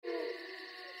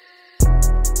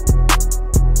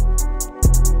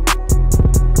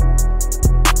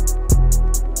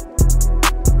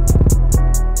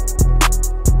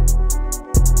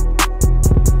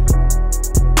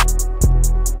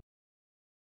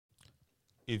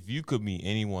If you could meet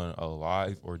anyone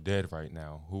alive or dead right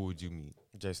now, who would you meet?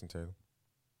 Jason Taylor.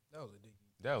 That was a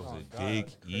diggy. That was a God, dig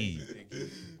that's E.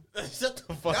 Shut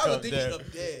the fuck That was a up, diggy there.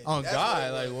 up dead. Oh, That's God,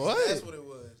 it like, was. what? That's what it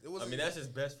was. It was. I mean, that's his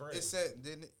best friend. It said,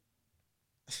 didn't it?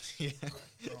 Yeah.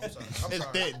 No, I'm sorry. I'm It's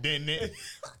sorry. dead, didn't it?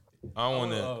 I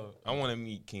wanna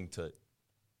meet King Tut.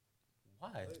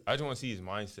 Why? I just want to see his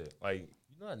mindset. Like,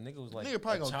 You know that nigga was like Nigga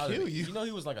probably a gonna child kill of, you. You know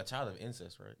he was like a child of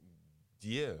incest, right?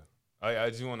 yeah. I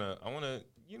just wanna.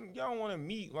 Y'all wanna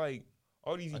meet like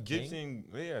all these A Egyptian.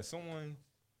 Yeah, someone,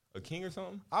 a king or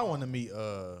something. I want to meet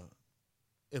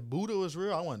if Buddha was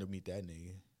real, I wanted to meet that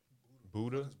nigga.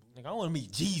 Buddha. Like I want to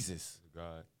meet Jesus.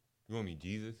 God. You want to meet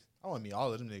Jesus? I want to meet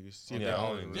all of them niggas. See if Yeah, they I all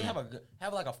wanna real. Just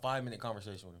have like a 5-minute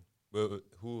conversation with him. But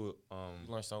who?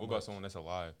 You learn so What about much. someone that's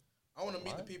alive? I want to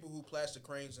meet the What? people who plastic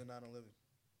cranes in 9/11.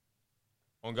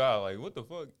 On God, like what the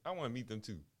fuck? I want to meet them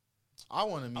too. I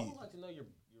want to I meet. would like to know your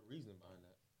reasoning behind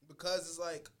that. Because it's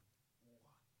like,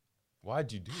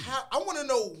 Why'd you do that? how, I want to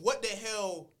know what the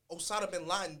hell Osama bin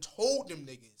Laden told them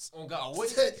niggas. Oh God,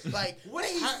 what? Like, What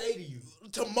did he how- say to you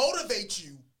to motivate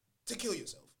you to kill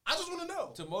yourself? I just want to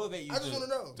know. to motivate you? I just want to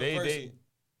know. They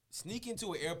Sneak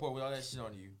into an airport with all that shit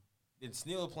on you, then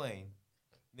steal a plane,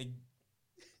 then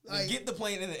Like, get the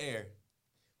plane in the air.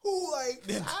 who like,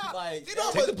 Then, how- like, you know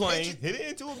how take the much plane, hit it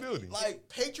into a building. like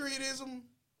patriotism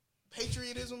that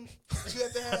you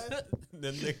have to have.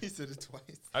 Then He said it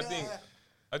twice.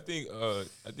 I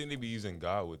think they be using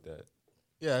God with that.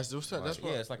 Yeah, that's what.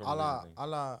 yeah, it's like a Allah. religion thing.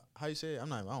 Allah. How you say it? I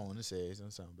don't want to say it. It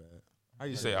doesn't sound bad. How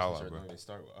you You say say it? Allah, bro.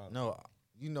 Start with Allah. No,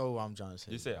 you know what I'm trying to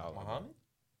say. You say Allah. Muhammad?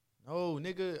 No,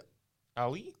 nigga.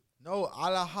 Ali? No,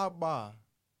 Allah Haba.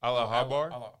 Allah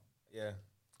Habar? Allah. Yeah.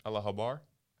 Allah Habar?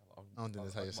 I don't think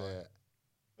that's how you say it.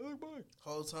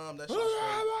 Whole time that shit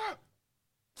straight.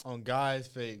 On God's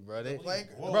fake, bro. They,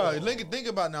 Like, bro, think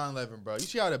about 9/11, bro. You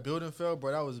see how the building fell,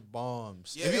 bro? That was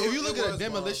bombs. Yeah, if you it look at a was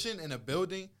demolition in a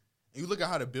building, and you look at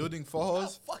how the building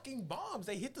falls, Fucking bombs.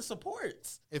 They hit the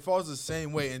supports. it falls the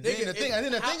same way. And Nigga, then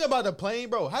the thing about the plane,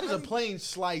 bro, how does how a you- plane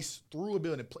slice through a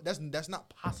building? That's not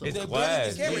possible. It's They-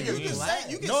 glass. Cameron, you nigga. can say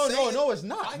you can No, say no, it. no, it's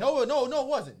not. No, it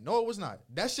wasn't. No, it was not.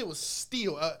 That shit was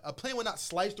steel. A plane would not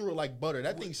slice through it like butter.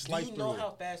 That thing Do sliced you through know it. how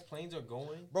fast planes are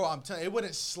going? Bro, I'm telling you, it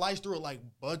wouldn't slice through it like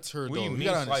butter, What though. do you You mean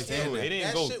gotta slice understand through it? that. It didn't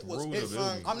That go shit was- through the it's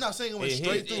building. I'm not saying it went It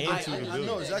straight hit through. into I the know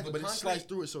building. exactly, but it Concrete- sliced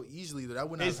through it so easily that I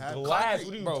wouldn't It's have happened. glass.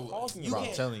 What are you Bro, talking you Bro, about?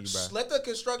 I'm telling you, bro. Let the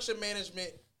construction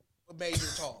management major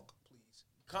talk, please.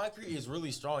 Concrete is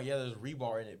really strong. Yeah, there's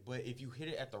rebar in it, but if you hit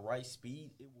it at the right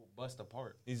speed, it will bust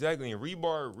apart. Exactly, and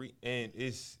rebar and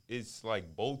it's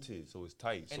like bolted, so it's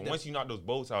tight. So And once you knock those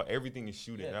bolts out, everything is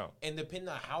shooting Yeah. out. And depending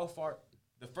on how far,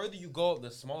 the further you go up, the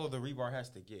smaller the rebar has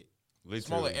to get. The Literally.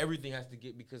 smaller everything has to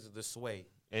get because of the sway.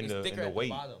 And It's the- thicker and the at weight.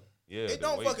 bottom. Yeah, It the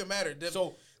don't weight. fucking matter.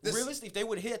 So This- realistically, if they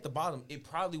would have hit at the bottom, it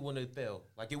probably wouldn't have fell.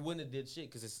 Like it wouldn't have did shit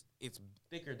because it's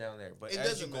thicker down there. But It as you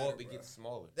doesn't go matter, up, it bro. gets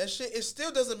smaller. That shit, it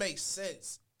still doesn't make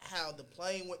sense how the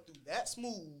plane went through that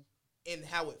smooth and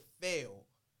how it fell.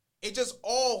 It just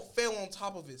all fell on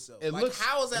top of itself. It like, looks.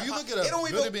 how is that? If you po- look at it a don't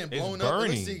building even. being It's blown up, it looks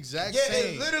burning. the exact Yeah,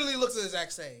 same. it literally looks the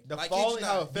exact same. The Like, falling, kid you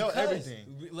how not. it felt, Because-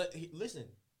 everything. Listen,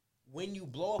 when you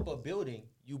blow up a building,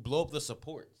 you blow up the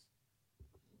supports,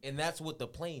 and that's what the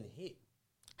plane hit.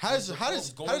 How does it Wait,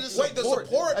 the support?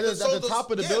 support At the so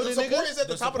top of the building, The support nigga? is at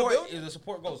the top of the building. The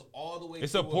support goes all the way.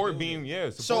 It's through a support building. beam, yeah.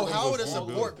 So support how goes would a through the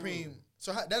support building. beam?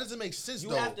 So that doesn't make sense You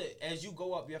though. have to, as you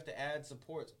go up, you have to add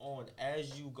supports on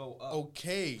as you go up.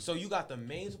 Okay. So you got the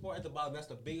main support at the bottom. That's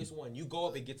the biggest one. You go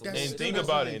up, it gets a That's little And bit think doesn't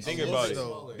about make it. And think sense, about it.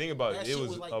 though. Think about That it. It shit was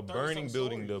was like a 30 burning some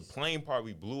building. The stories. plane part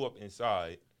we blew up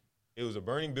inside. It was a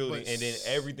burning building, But and then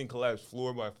everything collapsed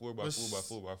floor by floor by but floor by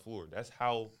floor by floor. That's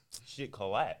how shit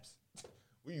collapsed.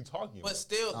 What are you talking But about?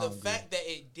 still, I the don't fact that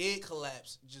it did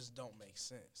collapse just don't make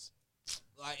sense.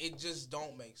 Like, it just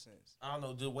don't make sense. I don't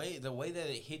know the way that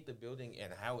it hit the building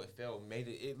and how it fell made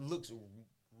it. It looks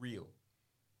real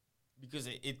because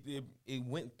it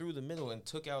went through the middle and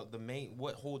took out the main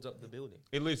what holds up the building.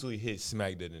 It literally hit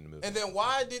smack dead in the middle. And then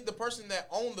why did the person that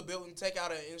owned the building take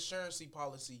out an insurance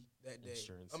policy that day?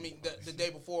 Insurance I mean, the day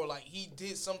before, like he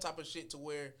did some type of shit to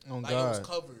where Oh, like it was God.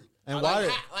 covered. And like,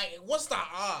 why did- what's the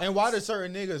odds? And why did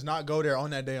certain niggas not go there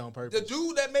on that day on purpose? the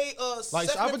dude that made Like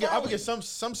Seth I forget MacFarlane-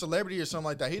 some celebrity or something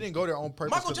like that. He didn't go there on purpose.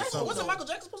 Michael 'cause of Jackson something. wasn't Michael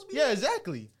Jackson supposed to be? Yeah, there?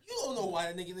 exactly. You don't know why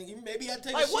that nigga think maybe I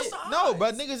take Like, a what's shit. the odds? No,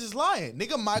 but niggas is lying.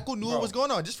 Nigga, Michael knew Bro. what was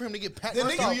going on just for him to get packed The a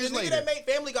nigga, few the years nigga later. that made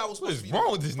Family Guy was What supposed is to be wrong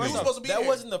there. with this He was nigga? supposed to be That there.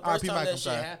 wasn't the first R.I.P. time Michael, that shit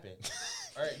sorry. happened.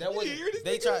 All right, that was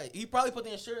they tried. He probably put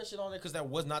the insurance shit on there because that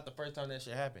was not the first time that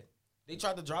shit happened. They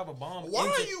tried to drive a bomb. Why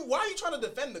into- are you trying to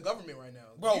defend the government right now?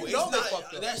 Bro, you it's know they not,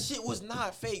 fucked up. that shit was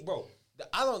not fake, bro.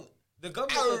 The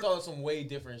government can call it some way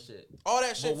different shit. All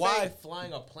that shit. But why fake.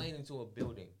 flying a plane into a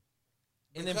building?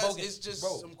 And Because then it's just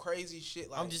bro, some crazy shit.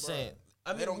 Like, I'm just bro, saying.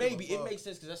 I they mean, don't give a maybe it fuck. makes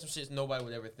sense because that's some shit nobody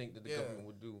would ever think that the Yeah. government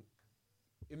would do.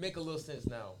 It make a little sense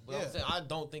now, but Yeah. I'm saying I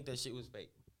don't think that shit was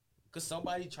fake because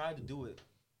somebody tried to do it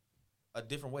a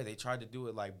different way. They tried to do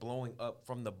it like blowing up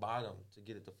from the bottom to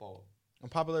get it to fall.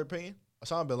 Unpopular opinion: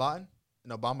 Osama bin Laden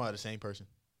and Obama are the same person.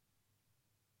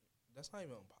 That's not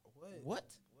even what. What?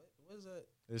 What is that?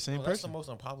 They're the same Well, that's the person. most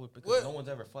unpopular because What? no one's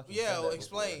ever fucking. Yeah, said well, that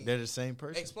explain. before. They're the same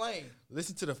person. Explain.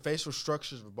 Listen to the facial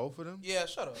structures of both of them. Yeah,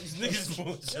 shut up. These niggas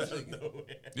bullshit out of nowhere.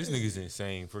 This nigga's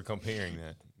insane for comparing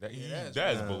that. Yeah,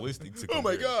 That is right. ballistic to Oh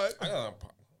my compare. god. I got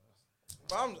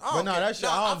But I But don't nah, care. that shit-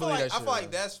 I don't feel believe like, that I shit, feel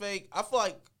like bro. that's fake. I feel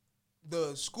like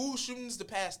the school shootings the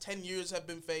past 10 years have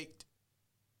been faked.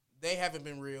 They haven't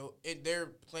been real. They're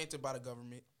planted by the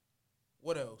government.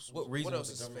 What else? What reason else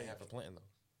does is the government fake? have for planting though?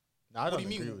 Nah, I What don't do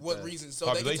you agree mean? with What that. reason? So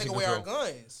they can take Population away our control.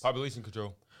 guns. Population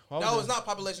control. Why would No, they- it's not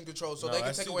population control. So No, they can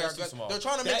that's take too- away our that's too guns. small. They're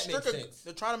trying to make That makes stricter. sense.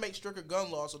 They're trying to make stricter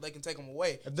gun laws so they can take them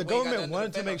away. If the We ain't got government nothing wanted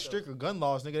to defend make ourselves. stricter gun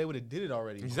laws, nigga, they would have did it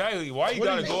already. Exactly. Why you What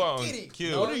do gotta you go out mean? and Get it.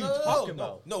 kill? What are you talking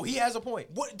about? No, he has a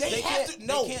point. What they have can't, to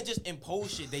no. They can't just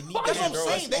impose shit. They need That's to what I'm have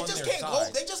saying. us They on just their can't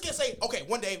side. go. They just can't say, okay,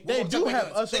 one day They we'll do take away have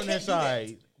guns. us They on their can't do that.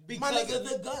 side. Because nigga- of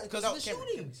the gun, because No, of the Cameron.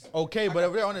 shootings. Okay, but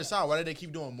if they're on their side, why do they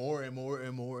keep doing more and more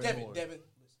and more and Devin, more? Devin,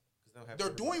 they're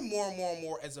doing more and more and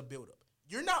more as a buildup.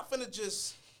 You're not finna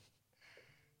just.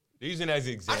 They're using it as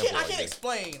an I example. can't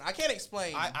explain. I can't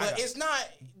explain. But it's not.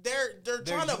 They're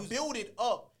trying to build it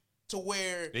up to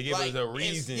where They give us a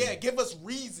reason. Yeah, give us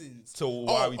reasons. To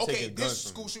why we okay, taking this guns from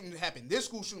school them. shooting happened. This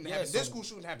school shooting Yeah, happened. so This school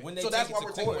shooting happened. when they So take that's it why to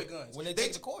we're taking away court, guns. when they take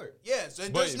it to court. Yeah, so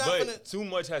But, there's not gonna. too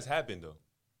much has happened though.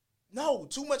 No,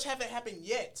 too much haven't happened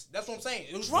yet. That's what I'm saying.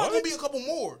 There's probably gonna What? be a couple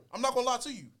more. I'm not gonna lie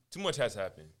to you. Too much has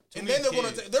happened. Too And many then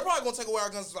kids. they're probably gonna take away our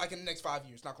guns like in the next 5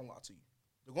 years. Not gonna lie to you.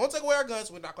 They're gonna take away our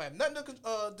guns. We're not gonna have nothing to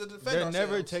defend They're ourselves.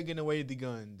 never taking away the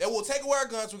guns. They will take away our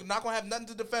guns. We're not gonna have nothing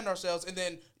to defend ourselves. And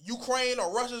then Ukraine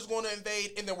or Russia is gonna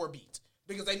invade, and then we're beat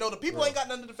because they know the people ain't got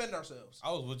nothing to defend ourselves.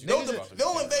 I was with you.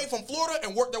 They'll invade from Florida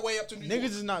and work their way up to New York.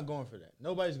 Niggas is not going for that.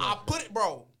 Nobody's going. I put it,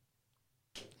 bro.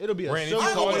 It'll be a Brandon, civil you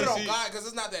I ain't gonna call put this it on shit- God because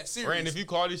it's not that serious. Brandon, if you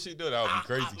call this shit though, that would be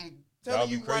crazy. I'm That telling would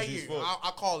you be right crazy as here. fuck.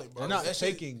 I call it, bro. They're not That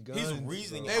shit- taking guns. His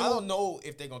reasoning. They I will- don't know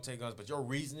if they're gonna take guns, but your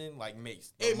reasoning like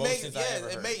makes the It most makes sense I ever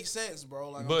it heard. makes sense,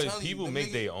 bro. Like, I'm But telling people you, make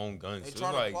niggas- their own guns. they So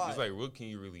tryna apply it's it. like, what can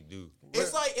you really do?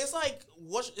 It's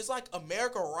like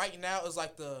America right now is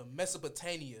like the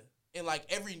Mesopotamia, and like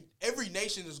every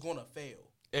nation is gonna fail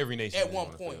Every nation at is one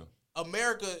gonna point. fail.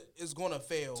 America is gonna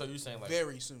fail. So you're saying, like-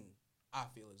 very soon? I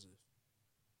feel as if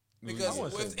I because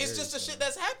wouldn't say it's very just the soon. shit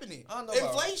that's happening. I don't know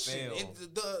about Inflation, fail.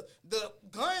 the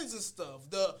guns and stuff,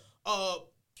 the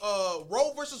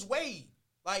Roe versus Wade.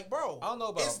 Like, bro, I don't know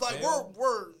about It's like fail.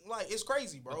 we're like it's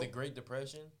crazy, bro. But the Great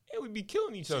Depression, Yeah, we be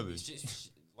killing each other.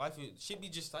 life should be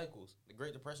just cycles. The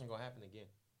Great Depression gonna happen again.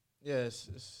 Yes.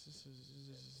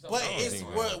 But I don't it's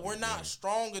think we're not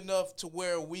strong enough to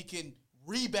where we can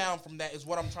rebound from that. Is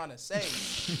what I'm trying to say.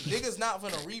 Niggas not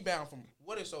gonna rebound from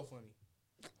what is so funny.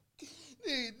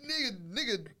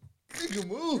 Nigga,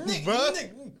 move, bro.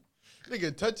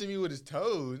 Nigga touching me with his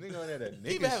toes. Nigga on that nigga. We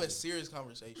even have a serious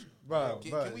conversation, bro.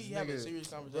 Can we have a serious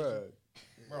conversation?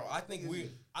 Bro, I think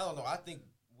I don't know. I think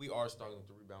we are starting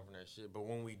to rebound from that shit. But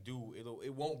when we do,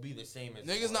 it won't be the same as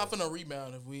Niggas it not was. finna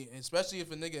rebound especially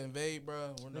if a nigga invade,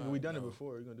 bro. We're not. Nigga, we done it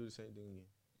before. We're gonna do the same thing again.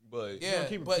 But Yeah,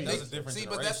 keep but repeating. they, That's a different see,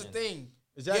 but that's the generation. thing.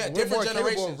 Exactly. Yeah, We're different more capable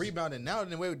generations. of rebounding now than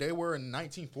they were in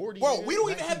 1940. Bro, we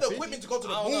don't even have the 1950. equipment to go to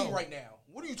the I don't moon know. right now.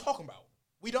 What are you talking about?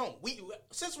 We don't.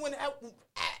 Since when have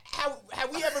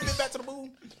we ever been back to the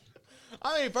moon?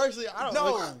 I mean, personally, I don't.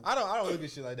 No. I don't look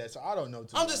at shit like that, so I don't know.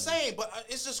 I'm just saying, but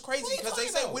it's just crazy What are you because they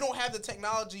talking say about? we don't have the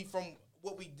technology from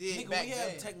what we did Nigga, back we have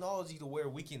then. technology to where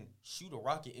we can shoot a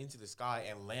rocket into the sky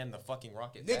and land the fucking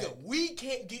rocket. Nigga, back. we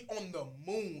can't get on the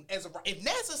moon as a. If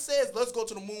NASA says let's go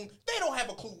to the moon, they don't have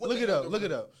a clue. What Look they it gonna up. do. Look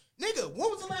it up. Nigga, when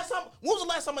was the last time? When was the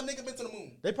last time a nigga been to the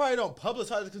moon? They probably don't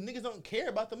publicize it because niggas don't care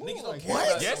about the moon. Niggas don't like care that.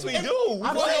 about it. yes, we And- do. We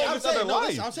I'm want saying, to I'm live saying, another no,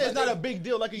 life. I'm saying it's not a big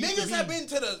deal like it used to Niggas be. have been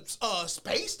to the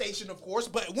space station, of course,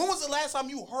 but when was the last time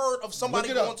you heard of somebody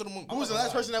Look it up. going to the moon? Who was the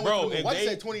last person that Bro, went to the moon? if Why they- you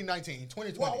say 2019,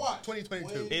 2020, Why?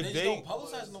 2022? Wait. They If just they don't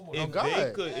publicize no more. if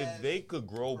God. they could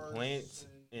grow plants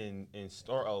and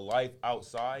start a life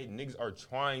outside, niggas are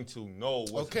trying to know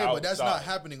what's Okay, but that's not outside.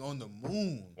 happening on the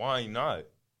moon. Why not?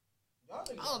 I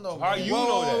don't know. How man. you Whoa,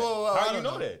 know whoa, that? whoa, whoa, I How you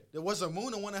don't know that? There was a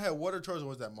moon and one that had water turtles, or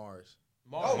was that Mars?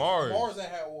 Mars. Mars. Mars that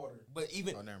had water. But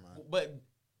even, Oh, never mind. but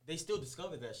they still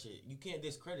discovered that shit. You can't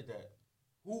discredit that.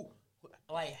 Who,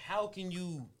 like, how can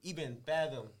you even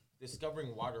fathom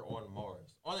discovering water on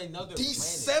Mars, on another planet.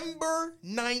 December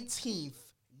 19th,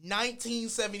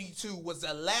 1972 was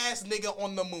the last nigga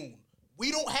on the moon.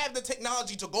 We don't have the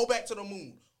technology to go back to the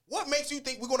moon. What makes you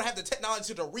think we're gonna have the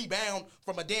technology to rebound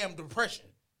from a damn depression?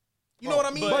 You know what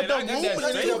I mean? But the I think moon that's is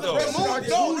fake, still though. the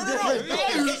No,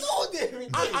 different It's all different.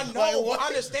 I things. know, what? I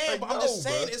understand, but I'm just I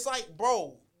know, saying, bro. it's like,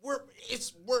 bro,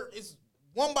 it's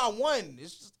one by one.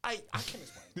 It's just I can't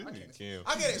explain.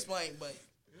 I can't explain, but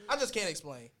I just can't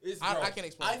explain. I can't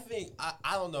explain. I think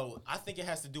I don't know. I think it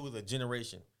has to do with a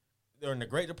generation. During the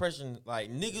Great Depression,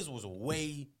 like niggas was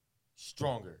way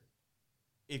stronger.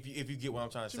 If you get what I'm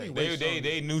trying to say.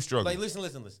 They knew struggle. Like listen.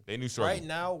 They knew struggle. Right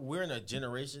now, we're in a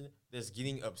generation that's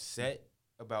getting upset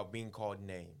about being called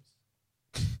names.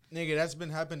 Nigga, that's been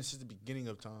happening since the beginning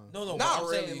of time. No, Not but I'm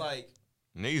really. saying like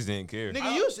Niggas didn't care.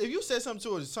 Nigga, if you said something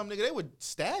to some nigga, they would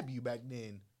stab you back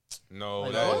then. No,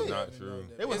 Like, that what? is not true.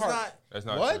 They would It's hard. not. That's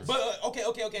not What? true. But okay.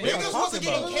 Niggas wasn't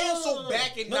getting canceled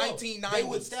back in No, 1990. They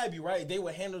would stab you, right? They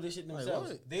would handle this shit Like,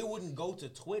 themselves. what? They wouldn't go to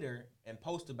Twitter and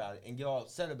post about it and get all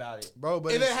upset about it. Bro,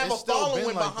 but And then have a it's still been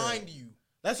following like behind that. you.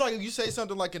 That's like if you say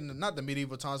something like in not the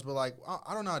medieval times, but like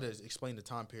I don't know how to explain the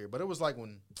time period, but it was like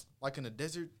when, like in the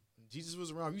desert, Jesus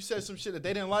was around. If you said some shit that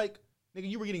they didn't like, nigga,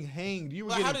 you were getting hanged. You were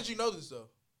But getting how did you know this though?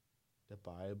 the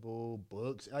Bible,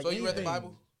 books. Like So you read the anything.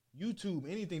 Bible? YouTube,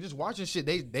 anything, just watching shit.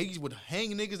 They would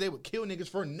hang niggas. They would kill niggas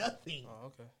for nothing. Oh,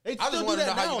 okay. They I just still do wanna know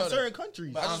that how you now know in that. certain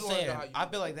countries. But But I I'm just wanna know saying, how you I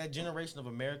know feel like that generation of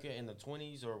America in the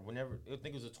 20s or whenever, I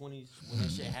think it was the 20s when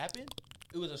that shit happened,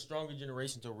 it was a stronger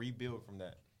generation to rebuild from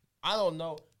that. I don't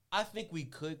know. I think we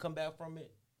could come back from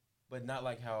it, but not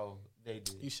like how they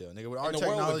did. You should, nigga. With our And the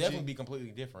world would technology, definitely be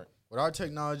completely different.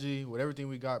 with everything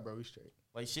we got, bro, we straight.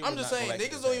 Like shit. I'm would just not go saying, back to niggas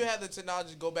the don't same. even have the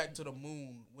technology to go back to the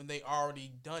moon when they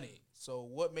already done it. So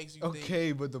what makes you think?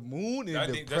 Okay, but the moon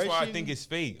and depression. That's why I think it's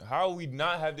fake. How we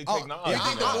not have the Oh, technology? You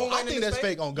think the moon I landing think is that's fake?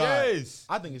 fake on God. Yes.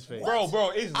 I think it's fake.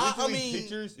 Bro, it's I literally mean-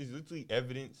 pictures. It's literally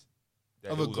evidence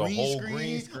that Of it a was green a whole screen?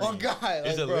 green screen. Oh, God.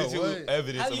 It's Like, a bro, literal what?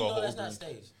 evidence How of do a you know whole that's green not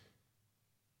screen. staged?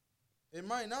 It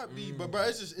might not be, but bro,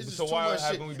 it's just So too why much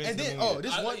shit. haven't we been And to the then, moon oh, yet?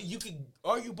 this one, You could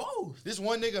argue both. this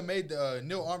one nigga made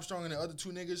Neil Armstrong and the other two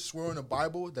niggas swear on the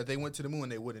Bible that they went to the moon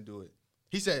and they wouldn't do it.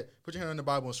 He said, "Put your hand on the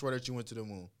Bible and swear that you went to the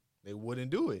moon." They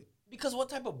wouldn't do it. Because what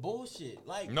type of bullshit?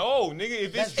 Like, No, nigga,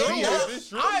 if it's That's true, true. if it's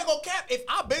true. I ain't gonna cap. If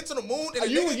I've been to the moon and the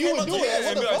You- nigga you came would up to do me, it.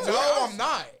 What the fuck? no, I'm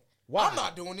not. Why? I'm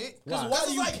not doing it. Why? Why This do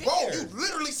is you like, care? bro, you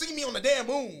literally see me on the damn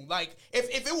moon. Like, if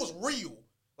it was real,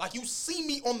 like you see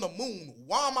me on the moon,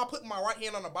 why am I putting my right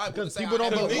hand on the Bible? Because to say people I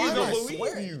don't have believe the Niggas Bible? don't it.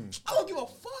 believe you. I don't give a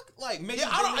fuck. Like, maybe Yeah,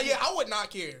 I would not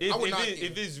care. I would not care.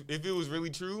 If it was really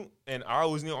true and I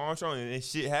was Neil Armstrong and this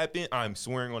shit happened, I'm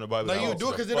swearing on the Bible. Like, that you I would do it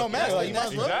was 'cause the it don't fuck matter. out. Like, you might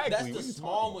as well. Exactly. That's What the you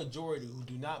small majority who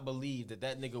do not believe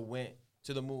that nigga went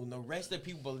to the moon. The rest of the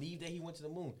people believe that he went to the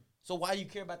moon. So why do you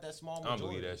care about that small I majority? don't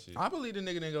believe that shit. I believe the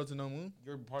nigga didn't go to no moon.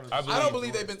 You're part of. I the I don't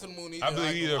believe- believe they've been to the moon either. I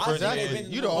believe either I person think is. they've been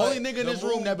to You the the moon. only nigga in The this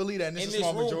room moon- that believe that, and it's in a this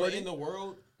small room, but majority. in the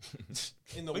world, Look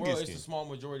at it's Skin. the small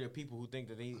majority of people who think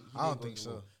that he I don't didn't go think to the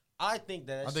moon. so. I think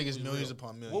that. I think shit it's was millions real.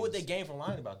 upon millions. What would they gain from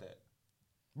lying about that?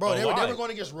 Bro, Oh, they were why?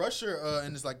 going against Russia,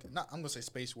 and it's like not. I'm gonna say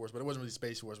space wars, but it wasn't really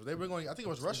space wars. But they were going. I think it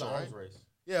was It's Russia, the right? arms race.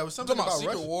 Yeah, it was I'm something talking about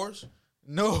about Secret Russia. Wars.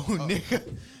 No,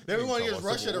 nigga. They were You going talking against about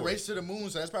Russia Civil to War. race to the moon,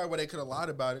 so that's probably why they could have lied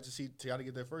about it to try to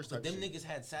get there first. But Type them shit. niggas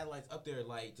had satellites up there,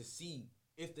 like to see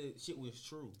if the shit was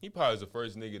true. He probably was the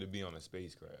first nigga to be on a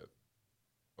spacecraft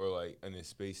or like in a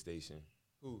space station.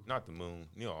 Who? Not the moon.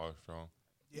 Neil Armstrong.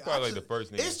 Yeah, Probably I like the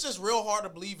first nigga. It's just real hard to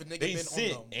believe a nigga They been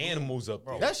sent on the moon. animals up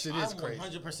there. That shit is I'm crazy.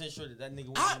 100% sure that nigga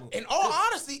went to the moon. In all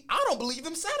honesty, I don't believe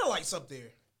them satellites up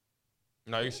there.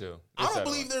 No, you should. I don't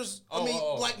believe there's. I mean,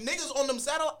 like niggas on them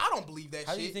satellites. I don't believe that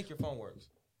How shit. do you think your phone works?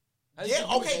 How do you Yeah,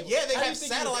 think you was okay, able- yeah, they how do you have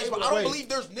think you was satellites, able but to- I don't Wait, believe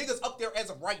there's niggas up there as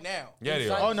of right now. Yeah, they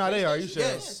Inside- are. Oh no, they are. You sure?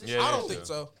 Yes, Yeah, I they don't think should.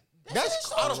 so.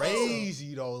 That's I don't know.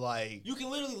 crazy though. Like, You can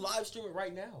literally live stream it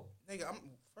right now. Nigga,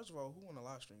 first of all, who want to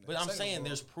live stream that? But I'm Second saying of all,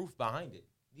 there's proof behind it.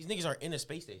 These niggas are in a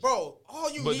space station. bro, all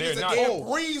you But need is a they're not- damn Oh.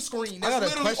 green screen. I got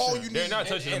That's a literally all question. you need. They're not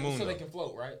touching the moon. so they though. can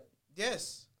float, right?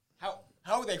 Yes,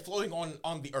 How are they floating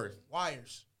on the earth?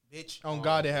 wires, bitch. on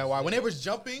God, they had why. When they was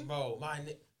jumping, Bro,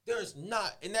 there's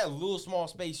not in that little small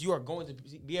space. You are going to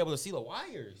be able to see the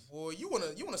wires. Boy, you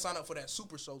wanna sign up for that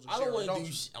super soldier? I don't want want to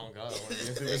do shit. Oh God, I don't want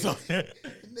to do this.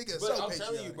 Nigga, But so I'm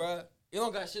telling you, patriotic. bro, it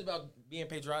don't got shit about being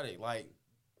patriotic. Like,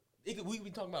 we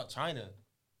be talking about China.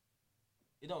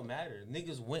 It don't matter.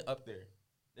 Niggas went up there.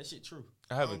 That shit true.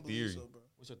 I have a don't believe theory. so, bro.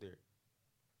 What's your theory?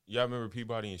 Y'all remember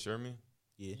Peabody and Sherman?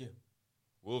 Yeah.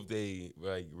 What if they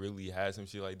like really had some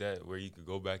shit like that where you could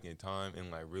go back in time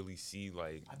and like really see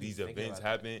like I be these thinking events about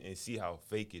happen and see how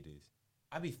fake it is?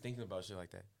 I be thinking about shit like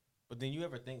that. But then you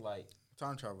ever think like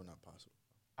Time travel not possible.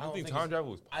 I don't think time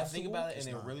travel was possible. I think about it It's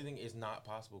and not. I really think it's not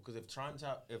possible because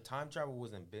if time travel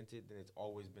was invented, then it's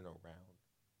always been around.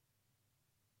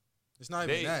 It's not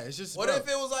They- even that. It's just What bro, if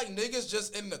it was like niggas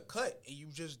just in the cut and you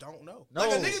just don't know? No.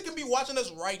 Like a nigga can be watching us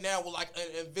right now with like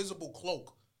an invisible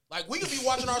cloak. Like we could be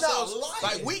watching ourselves. lying.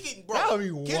 Like we can, bro. That would be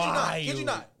Kid you not? Kid you wild.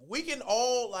 not? We can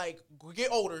all like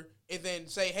get older and then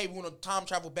say, "Hey, we want to time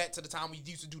travel back to the time we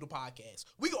used to do the podcast."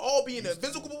 We could all be in a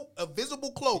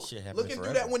visible cloak, This shit happening looking through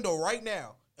forever. that window right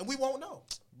now, and we won't know.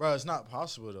 bro, it's not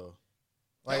possible though.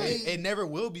 Like it never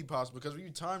will be possible because when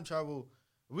you time travel,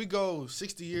 we go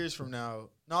 60 years from now.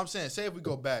 No, I'm saying, say if we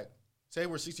go back, say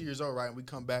we're 60 years old, right, and we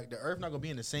come back, the Earth not gonna be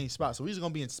in the same spot, so we're just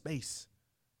gonna be in space.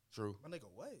 True. My nigga,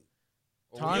 what?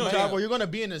 Time travel, you're gonna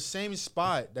be in the same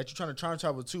spot that you're trying to time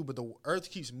travel to, but the Earth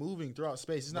keeps moving throughout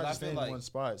space. It's But not I just feel in like- one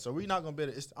spot, so we're not gonna be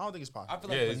able to. I don't think it's possible. I feel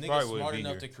like Yeah, if it's a nigga's probably wouldn't smart be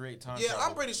enough here. to create time Yeah, travel.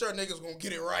 I'm pretty sure niggas gonna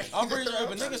get it right. I'm pretty sure if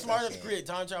a nigga's smart enough to create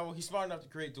time travel, he's smart enough to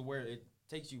create to where it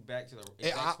takes you back to the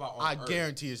exact spot on I Earth.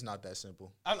 guarantee it's not that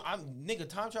simple. Nigga,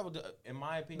 time travel, in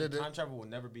my opinion, time travel will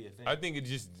never be a thing. I think it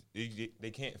just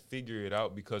they can't figure it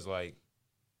out because like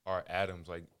our atoms,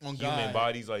 like On human God.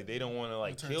 bodies, like they don't want to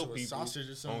like Turn kill to a people. sausage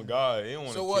or something. On God, they don't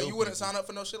want to. So what? You wouldn't sign up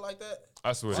for no shit like that?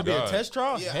 I swear To to be a God. test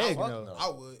trial? Yeah, Heck fuck no. I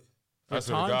would. I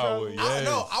swear time to God, I travel? would. I Yes.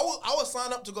 know. I would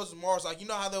sign up to go to Mars. Like you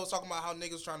know how they was talking about how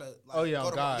niggas trying to. Like, Oh, yeah, go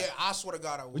on to God. Mars. Yeah, I swear to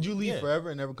God, I would. Would you leave Yeah.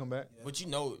 forever and never come back? But you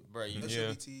know, bro, That Yeah. should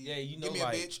be T. Yeah, you know, Give me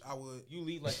like- a bitch. I would. you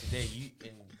leave like today,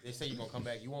 and they say you're gonna come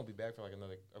back. You won't be back for like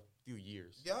a few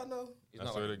years. Y'all know. It's I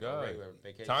not swear like to a God. regular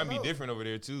vacation. Time be No. different over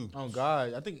there too. Oh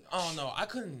God, I think. I don't know. I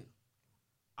couldn't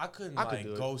I could like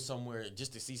do it. go somewhere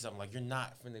just to see something. Like you're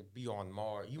not finna be on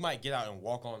Mars. You might get out and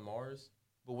walk on Mars,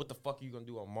 but what the fuck are you gonna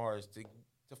do on Mars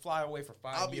to fly away for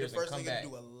 5 I'll be the years and first come nigga back? to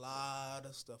do a lot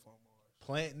of stuff on Mars.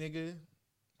 Plant nigga.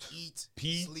 Eat,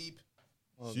 Pee. sleep.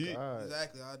 Oh Shit. God.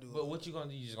 Exactly. I do. But what you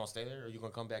gonna do? You just gonna stay there, or you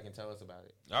gonna come back and tell us about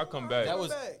it? I'll come back. That was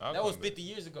back. I'll that was come back. 50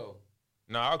 years ago.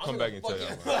 Nah, I'll come back and tell you.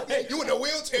 You in a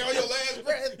wheelchair on your last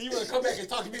breath. You wanna come back and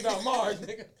talk to me about Mars,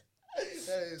 nigga?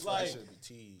 That is Like- that should be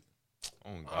T. Oh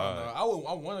I don't know. God.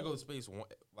 I want to go to space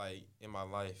like in my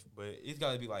life, but it's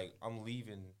got to be like I'm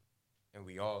leaving, and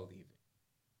we all leaving.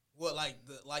 What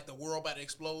like the world about to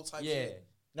explode type Yeah, shit?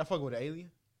 Y'all fuck with an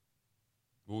alien?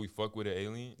 Will we fuck with an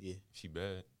alien? Yeah. She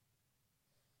bad.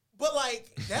 But like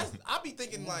that's I be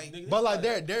thinking like Nigga, But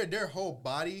that's like their whole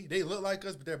body, they look like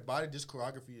us, but their body just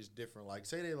choreography is different. Like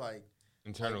say they like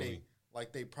Internally.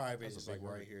 like they private That's a is like big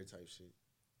word. right here type shit.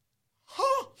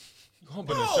 huh? Hump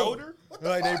on the No. shoulder? What the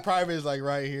Like they fuck? private is like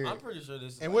right here. I'm pretty sure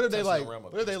this. Is And what if they touching like? the realm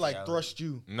of What if they like bestiality. thrust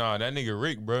you? Nah, that nigga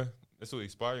Rick, bruh. That's what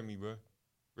inspired me, bruh.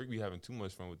 Rick be having too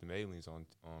much fun with them aliens on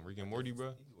Rick and Morty,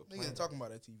 bruh. Niggas talking about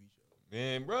that TV show.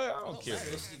 Man, bruh, I don't care, that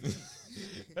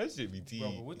bruh. That shit be Bro,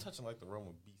 tea. but we're touching like the realm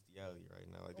of bestiality right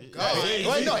now. Like, this- God. Hey,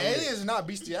 Wait, hey, no, hey. aliens is not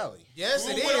bestiality. Yes,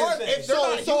 it What are is. they? If they're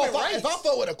not So human if I rights,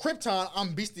 fuck with a Krypton,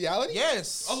 I'm bestiality.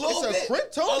 yes, A little It's a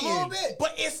bit. Kryptonian. A little bit.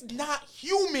 but it's not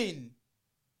human.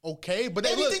 Okay, but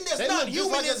they Anything look, that's they not look just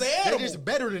human like is us. an They're animal. just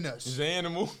better than us. It's an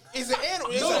animal. It's an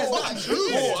animal. No, it's it's not not true. true.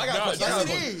 It's I got a not question. Yes,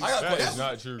 true. it is. I got a That question. is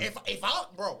not true. If I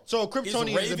bro, So a Kryptonian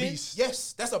is a Raven- beast.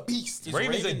 yes, that's a beast. Is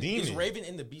Raven's a Is demon. Raven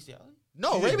in the bestiality?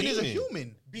 No, He's a Raven is a demon.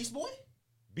 human. Beast Boy?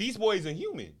 Beast Boy is a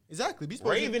human. Exactly. Beast Boy.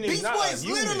 Raven is Beast not Boy a is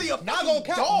human. literally a Not gonna fucking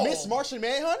count dog. Miss Martian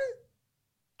Manhunter.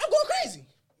 I'm going crazy.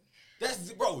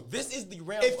 That's bro. This is the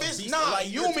realm. If of it's beast. not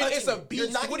Like, you're human, it's a touching it. You're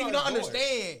beast. knocking What do you on not the door.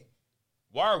 understand?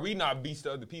 Why are we not beast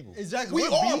to other people? Exactly. We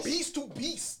We're are beasts. beast to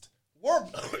beast. We're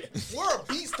a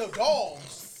beast to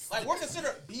dogs. Like we're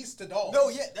considered beast to dogs. No,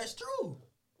 yeah, that's true.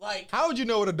 like How would you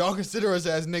know what a dog consider us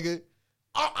as, nigga?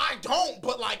 I don't.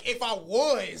 But like if I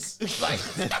was, like,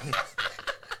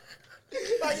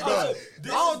 like Bro, I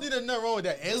don't think there's nothing wrong with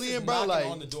that alien, bro. Like,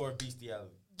 on the door of bestiality.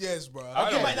 yes, bro. I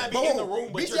You don't- might not be Bro, in the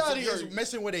room, but bestiality you're, is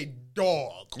messing with a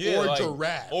dog Yeah, or a like-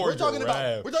 giraffe. or we're a talking about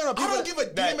giraffe. we're talking about I people don't give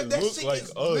a damn if that look shit like is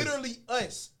us. literally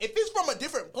us. If it's from a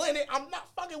different planet, I'm not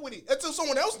fucking with it until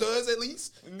someone else does, at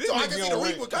least. This So I nigga can see the gonna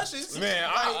win. repercussions. Man,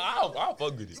 Like, I'll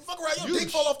fuck with it. you fuck around, your You dick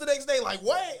fall off the next day. Like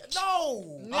what?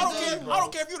 No, I don't care. bro. I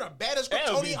don't care if you're the baddest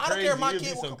That would be Kryptonian. I don't crazy. care if my It'd be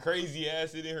kid will some come. crazy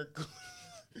acid in her.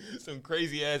 Some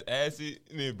crazy ass acid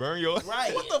and then burn your.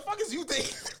 right. What the fuck is you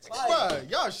think? Bro,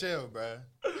 y'all chill, bro.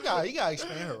 You gotta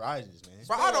expand horizons, man.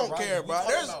 Bro, I don't care, We bro.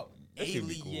 talking There's about That should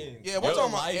be cool. aliens. yeah, we're Yo,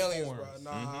 talking about life aliens, forms.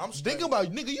 bro. Nah, I'm straight. Think about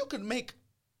it, nigga. You could make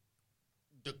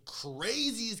the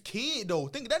craziest kid though.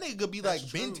 Think that nigga could be That's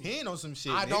like Ben true. 10 on some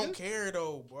shit. I nigga. don't care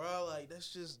though, bro. Like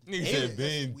that's just Nigga that's said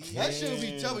Ben weird. 10. That shit would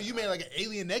be tough. You made like an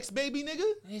Alien X baby,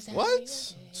 nigga. What? I'm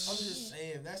just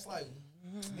saying, that's like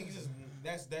niggas is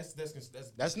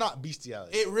That's not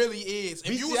bestiality. It really is. If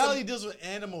you was Bestiality deals with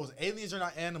animals. Aliens are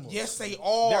not animals. yes, they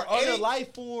are. They're other Any-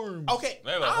 life forms. Okay,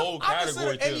 They have a whole I category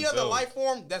consider to any other themselves. life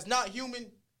form that's not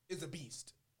human is a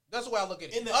beast. That's the way I look at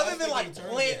it. In the Other than aspect like of the term,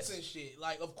 plants yes. and shit,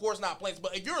 like of course not plants,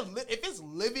 but if it's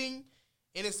living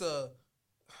and it's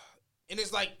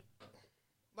like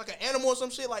an animal or some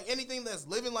shit, like anything that's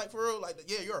living, like for real, like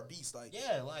yeah, you're a beast. Like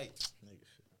Yeah, like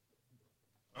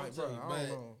I'm like, bro, telling you, I but don't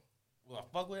know. will I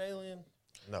fuck with Alien?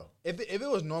 No. If it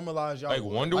was normalized, y'all Like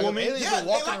would. Wonder if Woman? aliens Yeah, been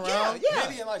walking like, around.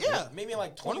 yeah. Maybe in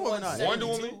like Wonder Woman not 2172. Wonder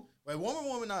Woman? Wait,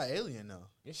 Woman not alien though.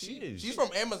 Yeah, she is. She's from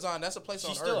Amazon. That's a place She's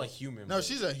on still a Earth. human. No, bro.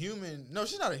 she's a human. No,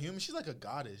 she's not a human. She's like a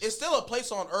goddess. It's still a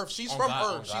place on Earth. She's On from God-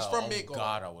 Earth. on She's God- from on Midgard.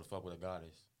 God, I would fuck with a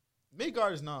goddess.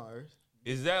 Midgard is not Earth.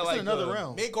 Is that It's like in another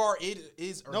realm. Midgard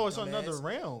is Earth. No, it's dumbass. another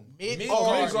realm. Midgard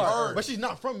Oh, is Midgard. Earth. But she's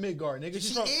not from Midgard, nigga. She's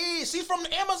She from. is. She's from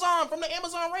the Amazon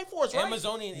rainforest, right?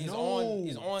 Amazonian is No. on.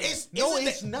 Is on. No, isn't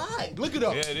it's that- not. Look it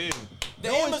up. Yeah, it is. the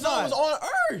no, it's Amazon was not. on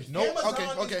Earth. No, Amazon okay,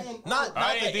 is okay. on Not. Earth.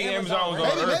 I the didn't think Amazon was on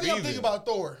Maybe, Earth maybe I'm either. thinking about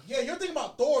Thor. Yeah, you're thinking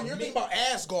about Thor. And you're thinking about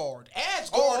Asgard.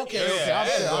 Asgard Oh, okay, is okay. I'm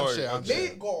Yeah, sure. I'm Asgard. sure. I'm sure.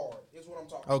 Midgard is what I'm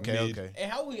talking about. Okay, Mid. okay.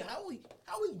 And how we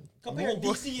comparing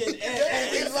DC and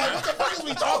It's like, what the fuck is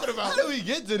we talking about? How did we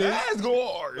get to this?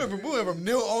 Asgard. We went from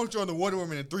Neil Armstrong to Wonder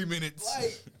Woman in 3 minutes.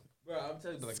 like, bro, I'm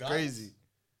telling you, It's crazy. You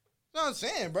know what I'm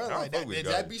saying, bro? I don't Like, fuck with is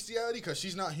God. that bestiality? Because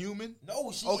she's not human?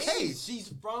 No, she Okay. is.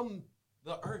 She's from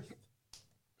the Earth.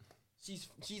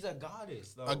 She's a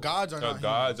goddess, though. Gods are The not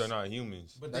gods humans. are not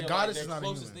humans. But The they're goddess like is the not a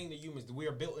closest human. thing to humans. We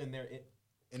are built in their.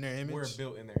 In their image? We're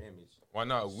built in their image. Why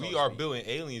not? So We to are speak. building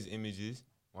aliens images.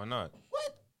 Why not?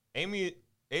 What?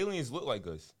 Aliens look like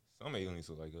us. Some aliens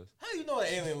look like us. How do you know what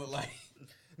an alien look like?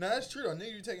 No, that's true, though.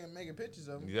 Nigga, you making pictures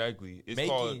of them. Exactly.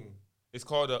 Making. It's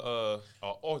called a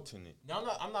alternate. No,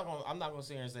 I'm not gonna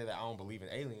sit here and say that I don't believe in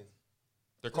aliens.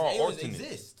 They're 'Cause called aliens alternate.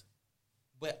 exist,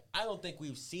 but I don't think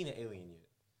we've seen an alien yet.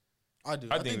 I do.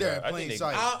 I I think think they're that- in plain I think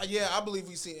sight. Yeah, I believe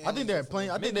we see. I think they're in plain.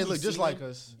 I think Maybe they we look just seen like them.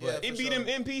 us. Yeah, but- It for be sure.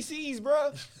 them NPCs,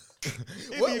 bro. What's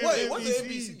the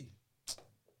NPC?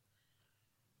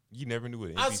 You never knew what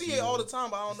an I NPC see it all the was.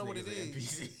 time, but I don't know what it Niggas an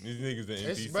is. NPC. These niggas the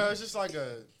It's, NPC. bro, it's just like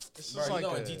a. It's Bro, just you like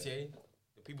know a, in GTA,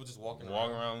 the people just walking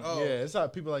Walking around. around. Oh. Yeah, it's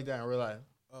like people like that in real life.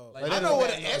 Oh. Like, I they know don't what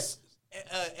have an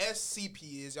no-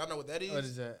 SCP is. Y'all know what that is? What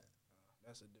is that?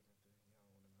 That's a different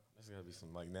thing. There's gotta be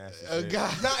some like nasty. Oh, shit.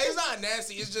 God. Nah, it's not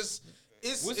nasty. It's just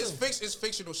it's What's it's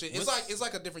fictional shit. It's what's-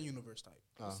 like a different universe type.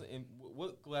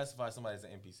 What classifies somebody as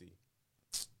an NPC?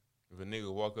 If a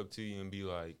nigga walk up to you and be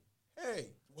like, Hey,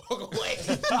 walk away.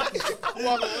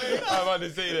 walk away. I'm about to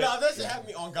say that. Nah, that should happen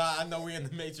me on God. I know we in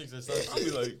the Matrix or something. I'll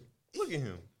be like, look at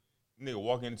him. Nigga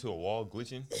walking into a wall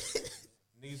glitching.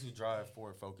 Niggas who drive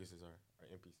Ford Focuses are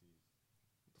NPCs.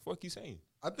 The fuck you saying?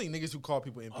 I think niggas who call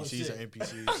people NPCs shit. are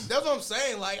NPCs. That's what I'm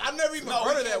saying. Like I never even No,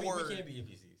 heard we of that can't be- word. We can't be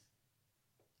NPCs.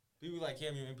 People like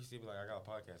can't be an NPC. Be like, I got a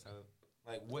podcast.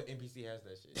 Like, what NPC has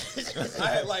that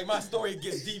shit? Like, my story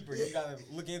gets deeper. You gotta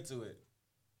look into it.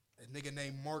 A nigga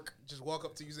named Mark just walk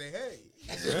up to you and say, "Hey,"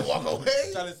 just walk away.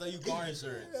 Trying to sell you car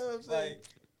insurance. You know what I'm saying?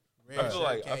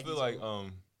 Like, I feel like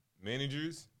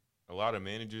managers, a lot of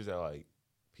managers at like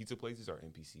pizza places are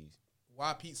NPCs.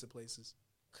 Why pizza places?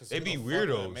 They be who the fuck would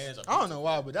weirdos. manage a I don't pizza? know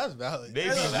why, but that's valid. They be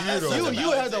That's weirdos.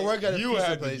 You had to work at a You pizza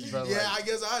had to place, be- bro. Yeah, like- I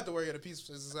guess I had to work at a pizza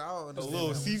place. So I don't A understand. little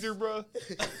that. Caesar, bro. Like,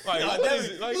 Nah, what that is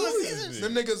is- it? Like, who what is is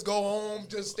Them it? niggas go home,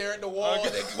 just stare at the wall, Okay.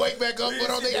 then wake back up, put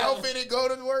on Sit their down. outfit, and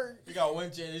go to work. You got one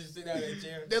chair. You just sit down in that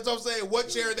chair. That's what I'm saying. What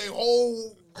chair? They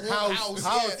whole house.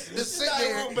 House. Yeah. Just sit Not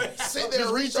there, room, but sit there,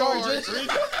 Just recharge.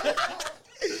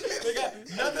 They got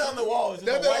nothing on the walls. It's a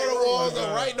Nothing white on the room. walls.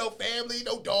 No right, no family,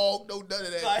 no dog, no none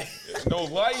of that. Like, No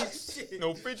lights, no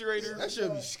refrigerator. That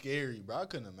should be scary, bro. I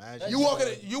couldn't imagine. you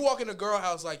walk in a girl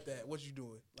house like that. What you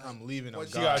doing? Like, I'm leaving. What I'm you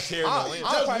She gone. got a chair in the I'll lamp.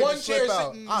 Just probably one just slip chair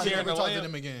out. sitting- I'll chair in never the talk to lamp.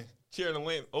 them again. Chair in the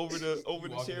lamp over the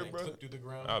chair, and bro. cook through the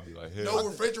ground. I'll be like, hell. no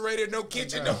refrigerator, no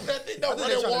kitchen, no nothing, no I think they're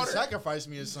running trying water. to sacrifice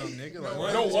me or something, nigga. Like, No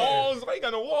No chair. walls. Why you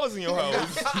got no walls in your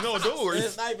house? No And doors.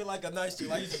 it's not even like a nice chair.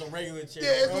 Like, it's just a regular chair. Yeah,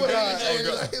 it's bro. what it God. is.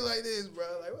 Oh, Like this, bro.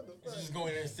 Like what the You fuck? just go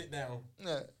in there and sit down.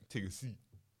 nah. Take a seat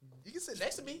You can sit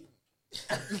next to me.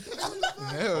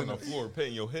 Hell on no. the floor,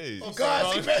 patting your head. Oh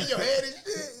God, she patting your head and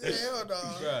shit. Hell no.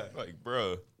 Bruh. Like,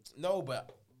 bruh. No,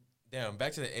 but damn,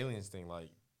 back to the aliens thing. Like,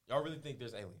 y'all really think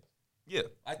there's aliens? Yeah.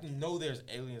 I can know there's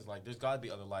aliens. Like, there's got to be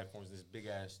other life forms. This big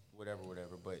ass whatever.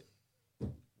 But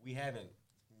we haven't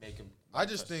make them. I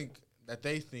just think that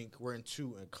they think we're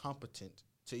too incompetent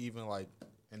to even like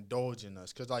indulge in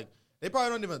us, cause like they probably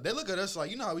don't even. They look at us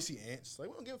like, you know how we see ants. Like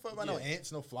we don't give a fuck about no Yeah.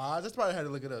 ants, no flies. That's probably how they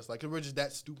look at us. Like 'cause we're just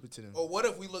that stupid to them. Or what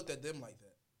if we looked at them like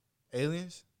that?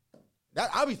 Aliens? That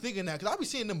I be thinking that because I be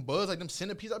seeing them bugs like them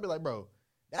centipedes. I be like, bro,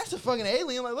 that's a fucking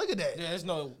alien. Like, look at that. Yeah, there's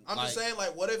no. I'm just saying,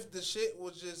 like, what if the shit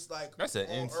was just like That's an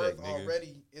on insect, Earth nigga.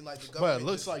 already in like the But government? it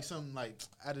looks just- like something like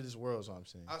out of this world. Is what I'm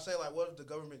saying. I say, like, what if the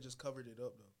government just covered it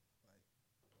up though?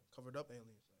 Like, covered up aliens.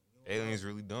 Like, we don't know. Aliens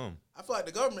really dumb. I feel like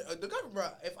the government, bro,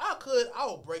 if I could, I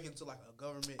would break into like a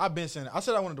government. I've been saying. I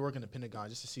said I wanted to work in the Pentagon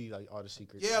just to see like all the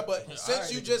secrets. Yeah, but All since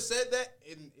right, you nigga. just said that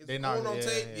and it's They going not- on yeah,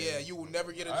 tape, yeah. you will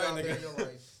never get a All right, job there in nigga. your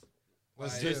life.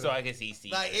 Just so I can see.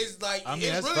 Like it's like I mean,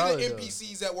 it's that's really valid, the though.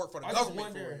 NPCs that work for the I just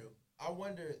government for wonder. real. I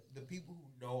wonder the people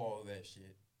who know all that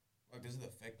shit. Like, does it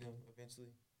affect them eventually?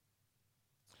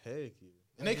 Heck yeah.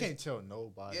 And they can't tell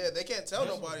nobody. Yeah, they can't tell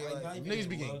That's nobody. like, Like, not even niggas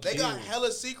be in getting love. they got killed.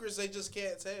 hella secrets they just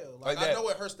can't tell. Like, Like I that- know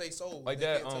it hurts their soul. Like they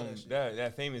that, can't tell that shit.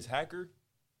 that famous hacker,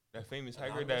 that famous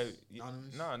hacker that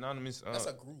Anonymous? Anonymous? Anonymous. That's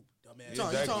a group, dumbass. You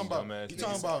talking Exactly, about? dumbass You niggas.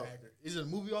 talking about? Is it a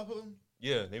movie off of him?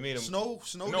 Yeah, they made him. Snow.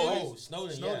 No, Oh,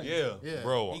 Snowden. Snowden. Yeah. Yeah, Yeah.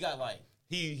 bro. He got like.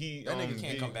 He That nigga can't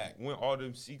did- come back. When all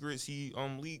them secrets he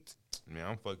leaked, man,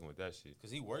 I'm fucking with that shit. Because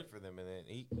he worked for them and then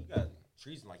he got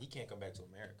treason. Like, he can't come back to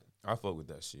America. I fuck with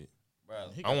that shit. Bro,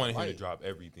 He I got wanted him to light. drop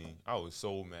everything. I was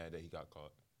so mad that he got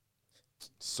caught.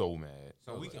 So mad.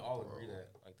 so we can all agree that,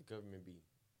 like, the government be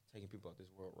taking people out this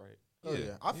world, right? Oh yeah.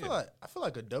 Yeah, I feel yeah.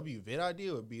 like a WVID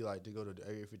idea would be like to go to the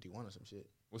Area 51 or some shit.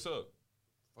 What's up?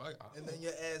 And then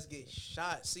your ass get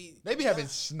shot. See, They be having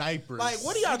snipers. like,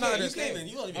 what do y'all not understand?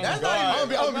 You don't even. That's Oh, not God.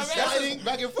 even. I'm gonna be that's sliding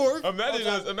back and forth.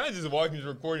 Imagine just walking, just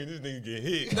recording. This nigga get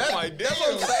hit. That, I'm like, damn. that's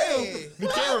what I'm saying. The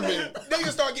cameraman.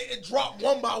 Niggas start getting dropped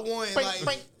one by one. Bang, Like,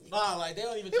 bang. Nah, like, they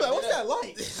don't even. He like, what's that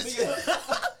Nigga,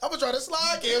 light? I'm gonna try to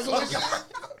slide cancel. this shit.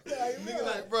 nigga,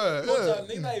 like, Bruh.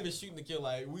 nigga not even shooting to kill.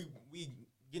 Like, we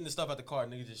getting the stuff out the car.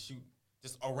 Nigga just shoot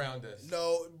just around us.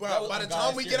 No, That bro. was By the some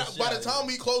time guy we scared get the out, shit by out the of time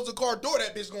we close the car door,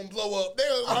 that bitch gonna blow up. They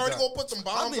already gonna put some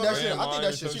bombs. think that on shit- it. I think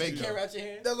that shit's Shoot fake. the Camera out your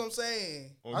hand. That's what I'm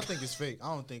saying. I think it's fake.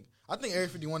 I think Area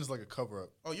 51 is like a cover up.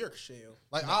 Oh, you're a shell.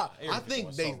 Like Area I 51 think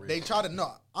is they so real. they try to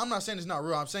no. I'm not saying it's not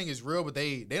real. I'm saying it's real, but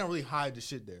they don't really hide the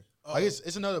shit there. Oh. Like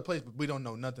it's another place, but we don't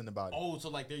know nothing about it. Oh, so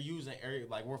like they're using area,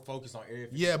 like we're focused on area.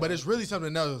 51 Yeah, but it's really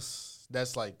something else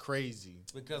that's like crazy.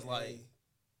 because like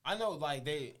I know like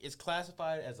it's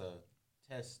classified as a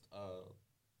test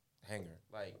hangar,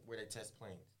 like where they test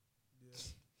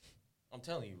planes. I'm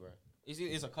telling you, bro,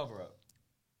 it's a cover up.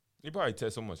 They probably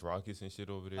test so much rockets and shit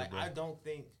over there, Like bro. I don't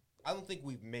think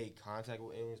we've made contact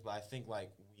with aliens, but I think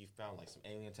like we found like some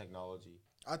alien technology,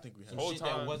 I think we have. some Whole shit that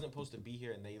time- wasn't supposed to be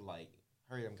here, and they like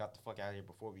hurry up and got the fuck out of here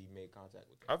before we made contact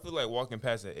with them. I feel like walking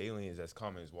past an alien is as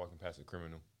common as walking past a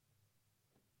criminal.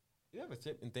 You ever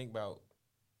sit and think about?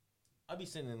 I'll be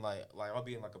sitting in like I'll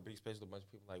be in like a big space with a bunch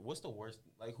of people. Like, what's the worst?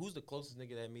 Like, who's the closest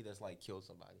nigga to me that's like killed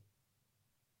somebody?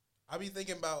 I be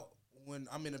thinking about when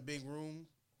I'm in a big room,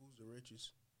 who's the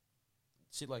richest?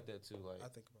 Shit like that too. Like, I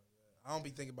think about that. I don't be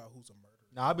thinking about who's a murderer.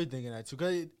 Nah, I've been thinking that too.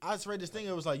 Cause I just read this thing.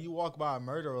 It was like you walk by a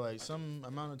murderer like some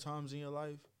amount of times in your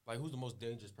life. who's the most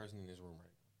dangerous person in this room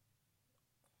right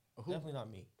now? Who, Definitely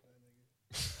not me.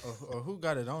 or who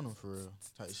got it on them for real?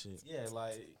 Type shit. Yeah,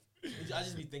 like I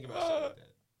just be thinking about shit like that.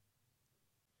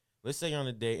 Let's say you're on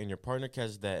a date and your partner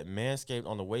catches that manscaped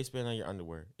on the waistband of your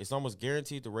underwear. It's almost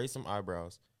guaranteed to raise some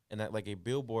eyebrows and act like a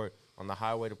billboard on the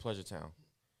highway to Pleasure Town.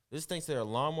 This thanks to their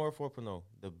Lawnmower 4.0,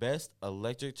 the best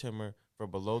electric trimmer for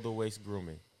below the waist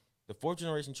grooming. The fourth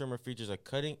generation trimmer features a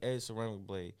cutting edge ceramic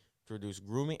blade to reduce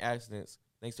grooming accidents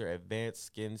thanks to their advanced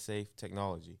skin safe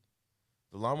technology.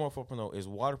 The Lawnmower 4.0 is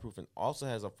waterproof and also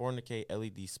has a 400K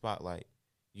LED spotlight.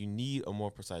 You need a more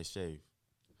precise shave.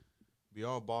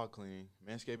 Beyond ball cleaning,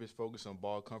 Manscaped is focused on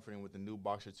ball comforting with the new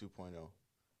Boxer 2.0.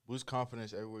 Boost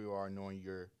confidence everywhere you are knowing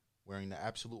you're wearing the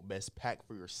absolute best pack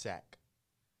for your sack.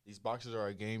 These boxers are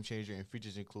a game changer and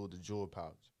features include the jewel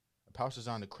pouch. A pouch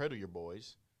designed to cradle your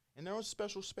boys in their own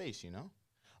special space,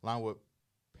 Lined with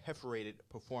perforated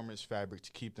performance fabric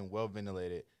to keep them well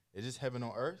ventilated. Is this heaven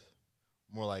on earth?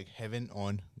 More like heaven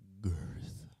on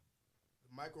girth.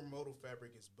 The micromodal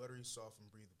fabric is buttery soft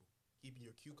and breathable, keeping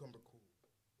your cucumber cool.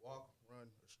 Walk, run,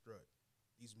 or strut.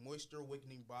 These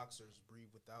moisture-wickening boxers breathe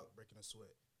without breaking a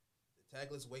sweat. The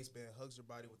tagless waistband hugs your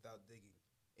body without digging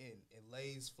in and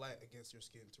lays flat against your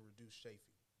skin to reduce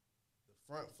chafing. The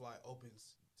front fly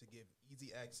opens to give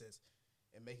easy access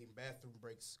and making bathroom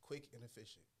breaks quick and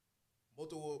efficient.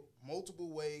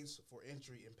 Multiple ways for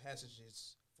entry and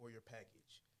passages for your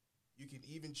package. You can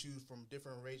even choose from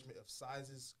different arrangement of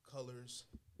sizes, colors,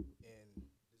 and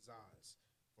designs,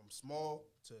 from small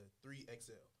to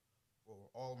 3XL for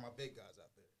all of my big guys out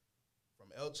there. From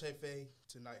El Chefe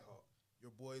to Nighthawk,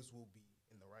 your boys will be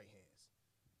in the right hands.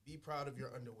 Be proud of your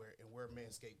underwear and wear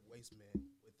Manscaped Waistman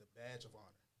with the badge of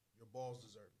honor. Your balls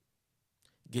deserve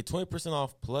it. Get 20%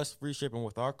 off plus free shipping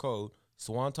with our code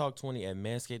SwanTalk20 at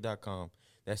manscaped.com.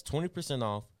 That's 20%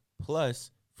 off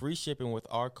plus free shipping with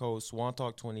our code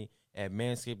SwanTalk20 at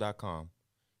manscaped.com.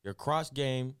 Your crotch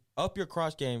game, up your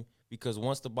crotch game, because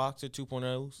once the Boxer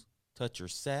 2.0s touch your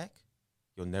sack,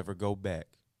 you'll never go back.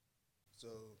 So,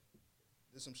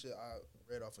 there's some shit I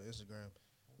read off of Instagram.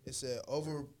 It said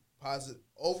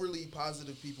overly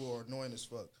positive people are annoying as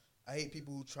fuck. I hate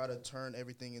people who try to turn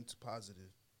everything into positive.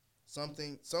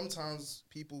 Sometimes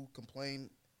people complain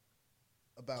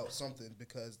about something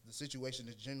because the situation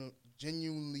is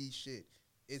genuinely shit.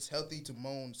 It's healthy to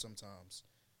moan sometimes.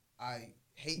 I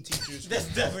hate teachers.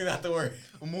 That's definitely not the word.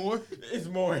 More? It's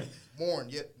more. Mourn.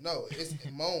 Yeah, no, it's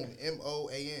moan.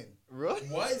 M-O-A-N. Really?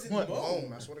 Why is it What?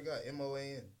 Moan. I swear to God.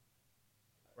 M-O-A-N.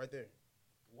 Right there.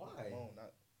 Why? Moan. I don't know.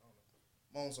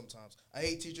 Moan sometimes. I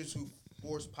hate teachers who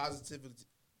force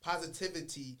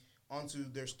positivity onto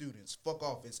their students. Fuck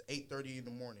off. It's 8:30 in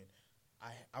the morning.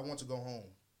 I want to go home.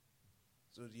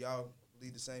 So do y'all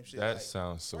believe the same shit? That Like,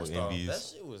 sounds so First off,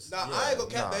 envious. that shit was. nah, yeah, I ain't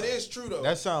gonna cap. nah. That is true though.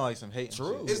 That sounds like some hate.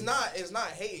 True. It's not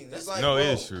hating. It's like, No, it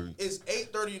bro, is true. It's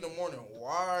 8:30 in the morning.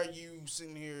 Why are you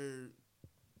sitting here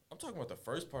I'm talking about the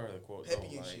first part of the quote. peppy though,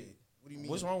 and like, shit? What do you mean?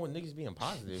 What's wrong with niggas being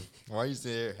positive? Why you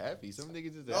say they're happy? Some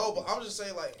niggas just No, but I'm just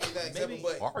saying, like, in that example, Maybe-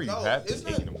 but Why are you no, happy it's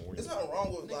at 8 in the morning? There's nothing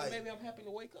wrong with, Nigga, like, maybe I'm happy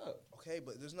to wake up. okay,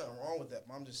 but there's nothing wrong with that.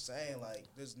 But I'm just saying, like,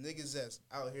 there's niggas that's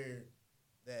out here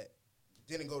that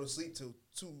didn't go to sleep till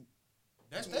 2.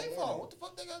 That's 2 in the their morning. fault. What the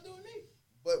fuck they got to do with me?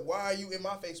 But why are you in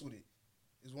my face with it?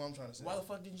 Is what I'm trying to say. Why the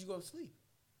fuck didn't you go to sleep?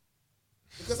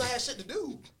 Because I had shit to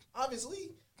do,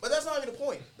 obviously. But that's not even the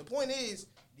point. The point is,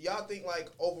 do y'all think, like,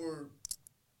 over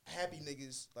happy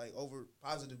niggas, like, over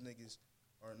positive niggas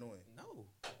are annoying? No.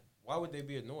 Why would they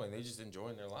be annoying? They just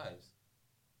enjoying their lives.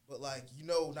 But, like,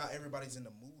 not everybody's in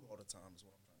the mood all the time is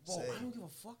what I'm Bro, trying to I say. don't give a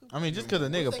fuck. I mean, just because a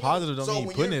What nigga they positive gonna- don't so mean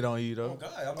when putting you're- it on you, Oh though.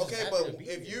 God, I'm just Okay, happy but to be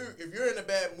if here. you're in a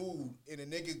bad mood and a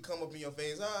nigga come up in your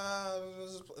face,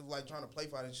 like trying to play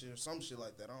fight and shit or some shit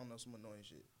like that, I don't know, some annoying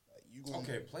shit. Like you going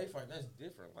Okay, play fight, that's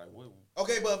different. Like what?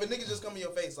 Okay, but if a nigga just come in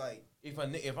your face, like If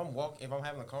I'm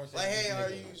having a conversation, hey, with how are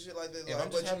this you? nigga, Shit like that. If Like, I'm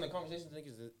but just having a conversation with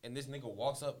niggas and this nigga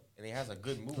walks up and he has a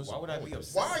good mood, why would I be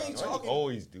upset? Why are about you it? talking-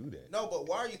 Always do that. no, but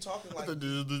why are you talking like?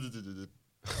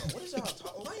 What is y'all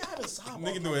talking? Why y'all having sidebar Nigga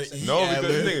doing conversations? No, Yeah,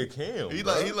 because man. this nigga Cam. He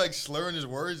bro. like slurring his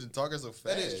words and talking so fast.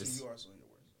 That is true. You are slurring your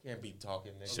words. Can't be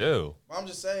talking, nigga. Chill. But I'm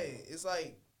just saying, it's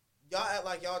like y'all act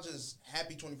like y'all just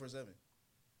happy 24/7.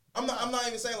 I'm not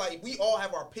even saying like we all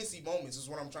have our pissy moments. Is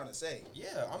what I'm trying to say.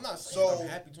 Yeah, I'm not saying So, I'm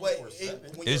happy but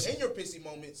 24/7. when It's- you're in your pissy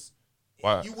moments,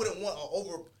 Why? you wouldn't want an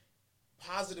over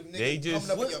positive nigga They just-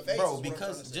 coming up in your face. Bro, is what I'm trying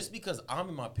because to say. just because I'm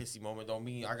in my pissy moment don't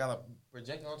mean I gotta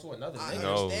project it onto another I nigga.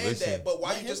 No, understand listen. that, but why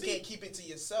Let you him just be. can't keep it to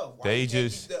yourself? Why They you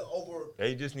can't just- keep the over?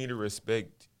 They just need to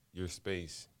respect your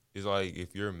space. It's like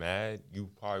if you're mad, you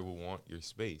probably will want your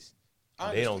space.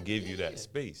 I They don't understand. give you Yeah, that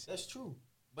space. That's true.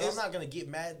 But It's- I'm not gonna get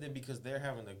mad at them because they're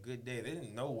having a good day. They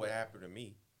didn't know what happened to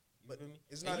me. You But feel me?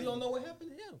 it's And not you don't even- know what happened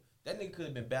to him. That nigga could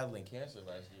have been battling cancer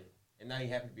last year, and now he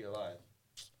happy to be alive.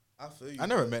 I feel you. I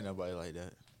never met nobody like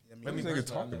that. I mean, Let me nigga personally,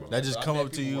 talking I've never about? That met- just I've come met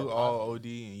up to people you more all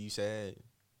positive. OD and you sad.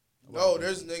 no,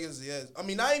 there's niggas. Yes, I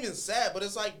mean not even sad, but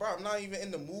it's like, bro, I'm not even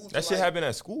in the mood. That to, shit like, happen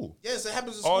at school. Yes, it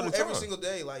happens in all school the every time. single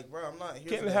day. Like, bro, I'm not here.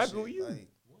 Can't for that happen shit. with you. Like,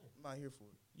 I'm not here for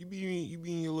it. You be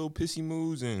in your little pissy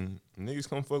moods and niggas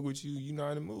come fuck with you. You not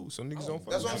in the mood, so niggas don't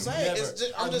fuck. That's with what I'm you. saying. Never, It's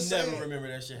just, I'm just never saying. remember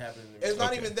that shit happening to me. It's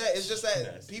not Okay. even that. It's just that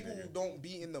Nasty people nigga. don't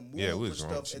be in the mood Yeah, for what is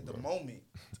wrong stuff with you, at the bro? moment.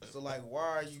 So like, why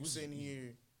are you sitting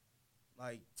here?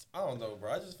 Like, I don't know,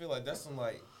 bro. I just feel like that's some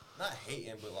like not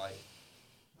hating, but like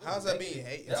how's that being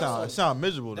hate? That It sound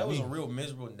miserable to that was me. a real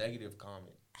miserable negative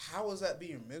comment. How is that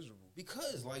being miserable?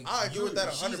 Because like I agree with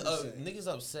that she's, 100%. Niggas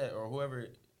upset or whoever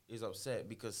is upset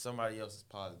because somebody else is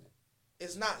positive.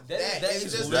 It's not That, that. that It's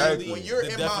is just literally that when you're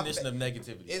the in definition my, of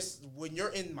negativity. it's when you're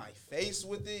in my face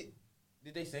with it.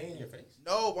 Did they say in your face?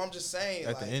 No, but I'm just saying.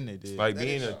 At like, the end, they did. Like That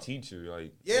being is- a teacher,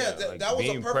 like Yeah, like that was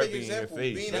a being perfect preppy in your example.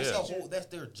 face, Being That's a yeah. the teacher. whole. That's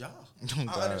their job. Oh, I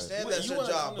God. understand What, that's you your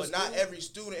wanna job, come to but not school? every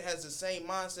student has the same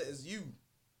mindset as you,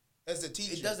 as a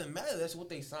teacher. It doesn't matter. That's what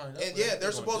they signed up. And for. yeah,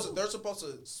 That's what they're gonna supposed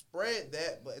to spread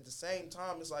that, but at the same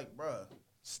time, it's like, bruh,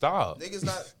 Stop. niggas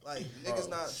not like niggas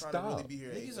not trying to really Stop. be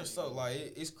here. do. Niggas are so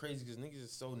like it's crazy because niggas are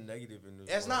so negative in this.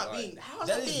 That's world. not Like, being. How is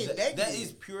that being negative? That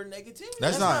is pure negativity.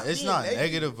 That's not. It's being not negative.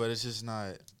 negative, but it's just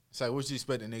not. It's like what you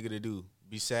expect a nigga to do?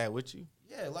 Be sad with you?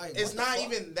 Yeah, like It's what the not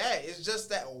fuck? even that. It's just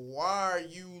that why are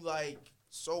you like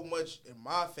so much in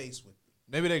my face with it?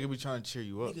 Maybe they could be trying to cheer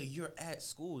you up. Nigga, you're at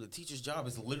school. The teacher's job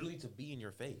is literally to be in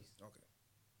your face. Okay,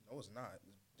 no, it's not.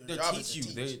 Their They job is teach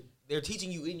to you. teach. they're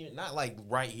teaching you in your not like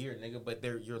right here, nigga, but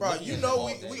you're. Bro, looking you at it know all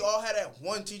we day. all had that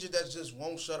one teacher that just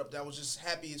won't shut up. That was just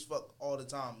happy as fuck all the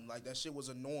time. Like that shit was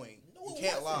annoying. No, You it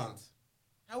can't lie. wasn't.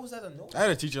 How was that annoying? I had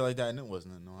a teacher like that, and it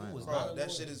wasn't annoying. It was Bro, not that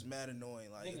annoying. shit is mad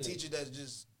annoying. Like a Nigga, teacher that's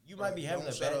just You might be having a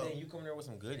don't shut bad up. day and you come there with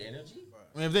some good energy.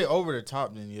 I mean, if they over the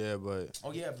top, then yeah, but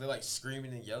Oh yeah, if they're like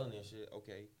screaming and yelling and shit,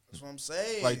 okay. That's what I'm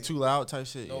saying. like too loud type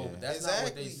shit. No, yeah. that's not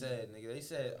what they Exactly. said, nigga. They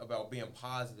said about being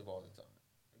positive all the time,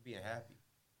 being happy.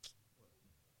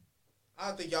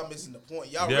 I think y'all missing the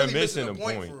point. Y'all They're really missing the missing the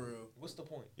point point. for real. What's the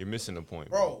point? You're missing the point,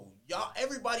 Bro, y'all,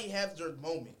 everybody has their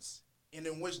moments and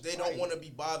in which they don't Right. want to be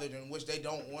bothered, in which they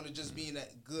don't want to just be in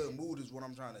that good mood is what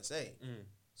I'm trying to say. Mm.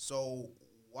 So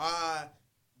why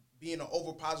being an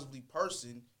over positively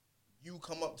person, you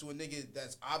come up to a nigga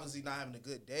that's obviously not having a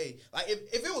good day. Like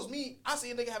if it was me, I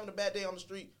see a nigga having a bad day on the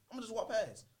street, I'm gonna just walk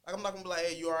past. Like I'm not gonna be like,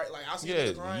 hey, you alright? Like I see a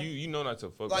Yeah, nigga crying. you know not to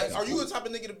fuck. Like, with are you people. the type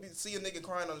of nigga to see a nigga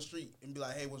crying on the street and be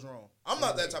like, hey, what's wrong? I'm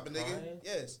not that type of nigga. Crying?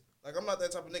 Yes. Like I'm not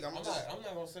that type of nigga. I'm I'm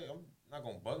not gonna say. I'm not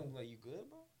gonna bug him like you good,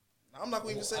 bro. I'm not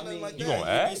gonna even say nothing like you that.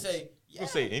 gonna If ask? he say, You gonna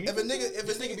say anything? If a nigga,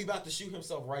 this nigga be about to shoot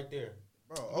himself right there.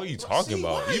 bro, What are you bro, talking see,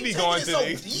 about? why You you be taking going it to so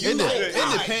the- deep? It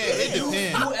Like, depends. It You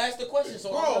depends. asked the question, so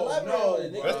Bro, I'm elaborate no, on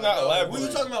it, nigga. Let's not elaborate. What you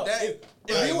talking about? That- if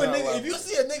that you is a not nigga, elaborate. if you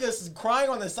see a nigga crying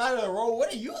on the side of the road,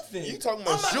 what do you think? You talking I'm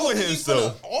about not shooting gonna keep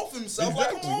himself? gonna off himself. Like,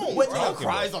 Exactly. come on, What bro. nigga talking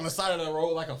cries about? on the side of the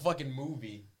road like a fucking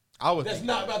movie? I would. That's think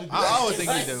not that. about to do I would that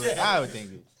think shit he do like it. that. I would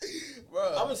think it. Bro.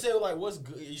 I'm gonna say like, what's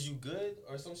good? Is you good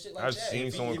or some shit like I've that? seen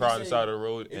If he- someone if cry he on the say- side of the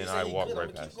road if he and say I he walk good, right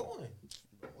I'ma past keep him. going.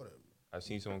 Whatever. I've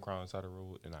seen someone cry on the side of the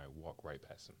road and I walk right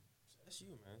past him. That's you,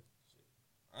 man. Shit.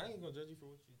 I ain't gonna judge you for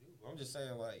what you do. I'm just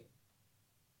saying, like,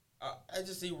 I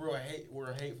just see we're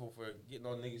hateful for getting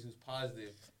on niggas who's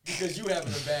positive because you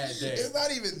having a bad day. It's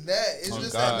not even that. It's Oh,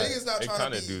 just God. that niggas not It trying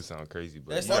kind to of be do sound crazy,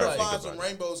 but That's you gotta not think butterflies about and it.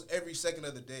 rainbows every second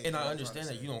of the day. And is I what I'm understand trying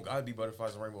that to you say. don't gotta be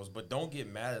butterflies and rainbows, but don't get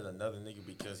mad at another nigga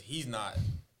because he's not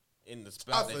in the I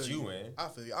spot feel that you in. I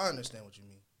feel you. I understand what you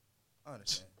mean. I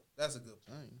understand. That's a good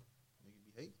point. Dang. Nigga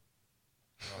be hate.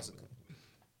 That's a good point.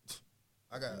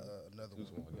 I got another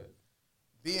Who's one. one?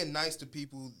 Being nice to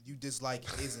people you dislike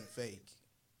isn't fake.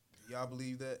 Y'all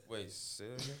believe that? Wait, say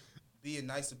that again? Being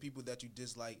nice to people that you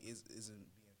dislike isn't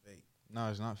being fake. No,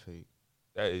 it's not fake.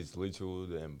 That is literally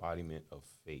the embodiment of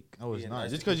fake. No, it's Being not.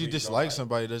 nice Just to because you people you don't dislike like.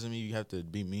 somebody doesn't mean you have to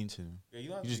be mean to them. Yeah, you,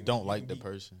 don't have You to just be- don't you like can the be-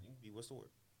 person. You can be, what's the word?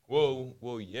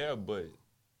 Well, yeah, but Or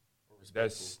that's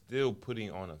respectful. still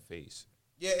putting on a face.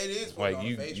 Yeah, it is. Like, on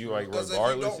you- the face, you bro. like, because if you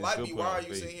regardless, don't it's like still me, put why on are the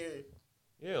you face. sitting here?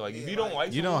 Yeah, like Yeah, if you don't like-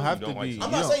 like, You don't someone, have you to don't like be- someone.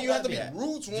 I'm You not don't- saying you have to be Yeah.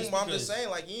 rude to him, Just but I'm just because- saying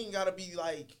like you ain't gotta be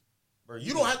like. Bro,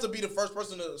 You don't have to be the first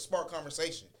person to spark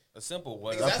conversation. a simple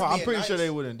what? Because that's I'm being pretty sure nice. they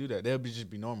wouldn't do that. They'll just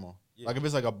be normal. Yeah. Like if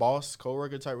it's like a boss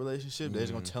coworker type relationship, they're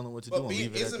just gonna tell them what to do But and being,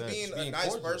 leave it at isn't that. being a Being nice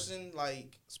cordial. person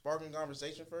like sparking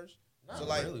conversation first? Not So,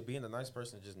 like- really being a nice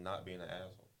person, is just not being an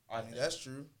asshole. I mean that's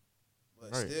true.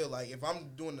 But Right. still, like if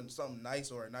I'm doing something nice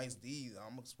or a nice deed,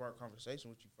 I'm gonna spark conversation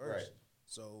with you first. Right.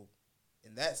 So,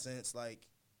 in that sense, like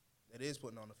that is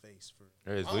putting on the face for.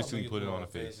 That is I don't literally think putting it's on a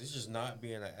face. It's just not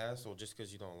being an asshole just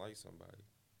because you don't like somebody.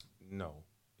 No,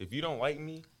 if you don't like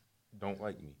me, don't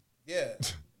like me. Yeah,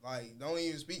 like don't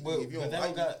even speak to me if you don't that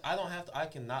like me. I don't have to. I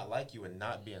cannot like you and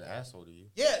not be an asshole to you.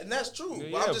 Yeah, and that's true. Yeah,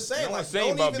 but yeah, I'm just saying, no like, one's saying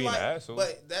don't about even being like. an asshole.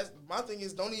 But that's my thing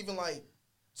is, don't even like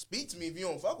speak to me if you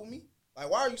don't fuck with me. Like,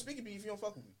 why are you speaking to me if you don't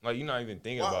fuck with me? Like you're not even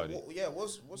thinking Why, about it. yeah,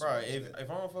 what's Bro, wrong with if that? I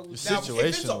don't fuck with It's you, Now, if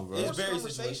it's a situational, bro. it's forced very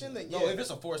conversation, situational. then No, yeah. if it's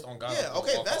a forced on God, Yeah, I'm gonna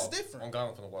okay, walk that's off. different. On God,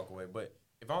 I'm gonna walk away. But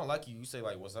if I don't like you, you say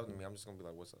like, "What's up?" to me, I'm just gonna be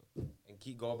like, "What's up?" and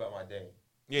keep going about my day.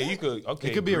 Yeah, you could. Okay,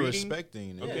 It could be a greeting, respect thing.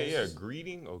 you know? Okay, it's yeah, just-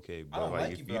 greeting. Okay, I but don't like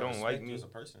like if you, you but I don't respect like you me, as a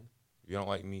person. if you don't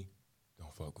like me,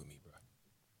 don't fuck with me, bro.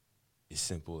 It's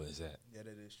simple as that. Yeah,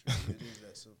 that is true. It is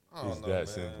that simple. I don't It's know, that man.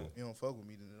 simple. If you don't fuck with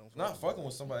me, then don't fuck Not with fucking me.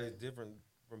 with somebody is different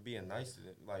from being nice to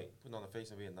them, like putting on a face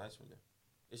and being nice from them.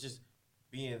 It's just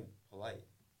being polite.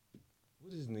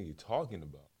 What is this nigga talking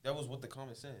about? That was what the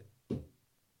comment said.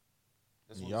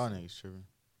 That's what Y'all it said. niggas tripping.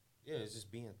 Yeah, it's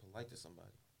just being polite to somebody.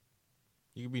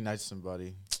 You can be nice to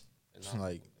somebody, And not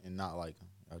like and not like them.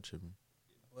 Y'all tripping.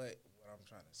 But what I'm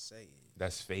trying to say is,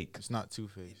 That's fake. It's not two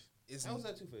faced. it's How was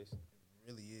that two-faced?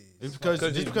 really is. It's because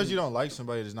Because just it- because you don't like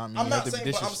somebody does not mean I'm you have not to be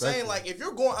saying, but I'm disrespectful. saying like if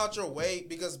you're going out your way,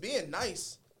 because being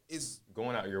nice is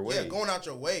Going out your way. yeah, going out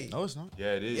your way. no, it's not.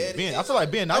 Yeah, it is. Yeah, it Being, is. I feel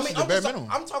like being nice is the I'm bare just minimum.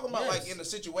 I'm talking about Yes. like in a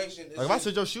situation. it's Like if I just-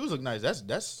 said your shoes look nice, that's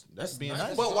being nice.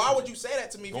 nice. but why would you say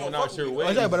that to me if Going you don't out fuck your with me? way. though?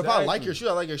 Exactly, but if I like Exactly. your shoe,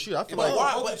 I like your shoe. I feel If like I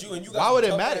why- fuck but- with you and you got why some would it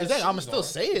tough matter? ass Exactly, I'ma shoes still on,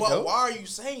 say it But though. why are you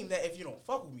saying that if you don't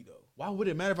fuck with me though? Why would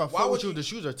it matter if I Why fuck would with you? you- The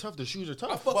shoes are tough. The shoes are I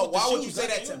tough. fuck But with the why would you shoes, say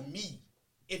not that to you. me?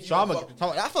 if you So don't I'm a, fuck with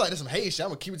so me. I feel like there's some hate shit. I'm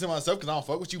gonna keep it to myself because I don't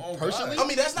fuck with you Oh, personally. I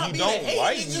mean, that's not You being don't hate.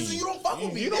 like It's just me. you don't fuck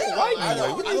with me. You don't Yeah. like me. I Like,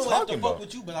 don't, what I are you don't have talking to fuck about?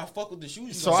 with you, but I fuck with the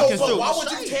shoes. So you I got. can So still- why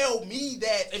would you Straight. tell me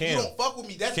that if Kim. you don't fuck with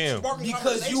me? That's Kim. sparking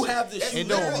Because you conversation. have the That's shoes. It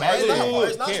don't literally- matter. It's not- Kim,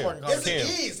 it's not Kim, sparking Yes, Kim.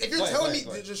 it is. If you're Go ahead, telling go me ahead,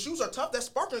 go ahead. the shoes are tough, that's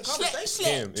sparking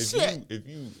conversation. Kim, if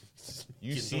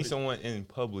you see someone in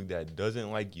public that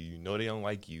doesn't like you, you know they don't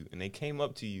like you, and they came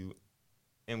up to you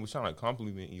and was trying to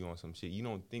compliment you on some shit, you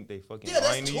don't think they fucking Yeah,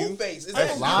 lying that's to you? two-faced. Is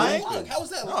That's that lying? lying? How is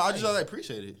that? No, I just thought I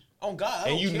appreciate it. Oh God, I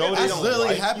And don't you care. know they That's don't literally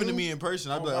like happened to you. me in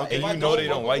person. I'd be Oh, like, God. okay. And If I you know they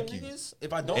fuck don't with like them you. niggas,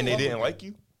 if I don't, And they fuck didn't with like them,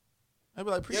 you? I'd be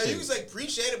like, Yeah, appreciate you can it. say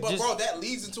appreciate it, but Just- bro, that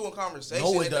leads into a conversation.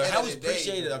 No, at it the does. end How of is the day.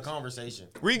 appreciated a conversation?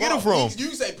 Where you get Bro, it from?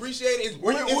 You say appreciate it.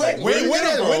 Where you get it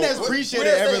When has from? appreciated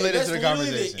ever led That's into the literally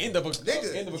conversation? The end of a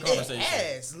Nigga, conversation. it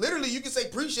has. Literally, you can say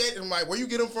appreciate it and like where you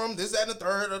get them from, this, that, and the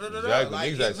third. Da, da, da, da. Exactly. Like,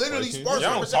 Niggas it ask literally questions. sparks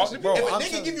Y'all don't talk to conversation. me. If Bro, a I'm nigga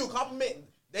telling- give you a compliment,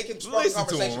 they can spark a Listen to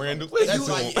conversation. him, Randall. from it. Listen You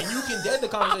to like, him. and you can dead the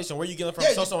conversation. Where you getting from?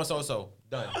 Yeah, So and so.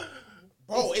 Done.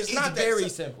 Bro, it's not that very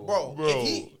simple. simple. Bro, if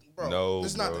he, bro, No,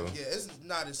 it's not. bro. Yeah, it's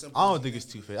not as simple. I as don't you think it's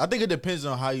too fair. I think it depends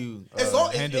on how you As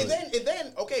long handle and it.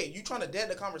 then okay, you trying to dead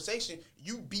the conversation,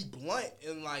 you be blunt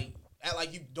and like act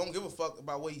like you don't give a fuck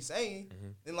about what he's saying,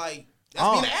 then like that's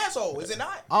I being don't- an asshole, is it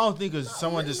not? I don't think if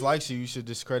someone really. dislikes you, you should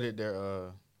discredit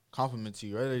their compliment to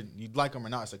you. Whether you like them or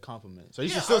not, it's a compliment. So you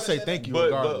Yeah, should I still say understand thank that. you But-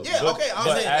 regardless. Yeah, But- okay, I'm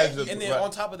but saying as thank a- you. And then but-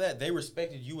 on top of that, they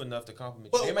respected you enough to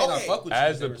compliment But, you. They may not okay. fuck with you.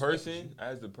 As but the they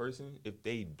respect person, if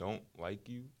they don't like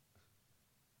you,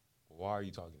 why are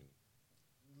you talking to me?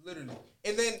 Literally.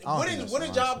 And then I don't think that's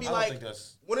wouldn't the y'all mindset. be I don't like, think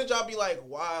that's- wouldn't y'all be like,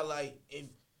 why like if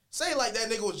say like that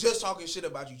nigga was just talking shit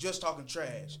about you, just talking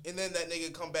trash, and then that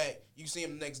nigga come back, you see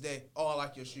him the next day, oh I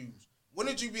like your shoes.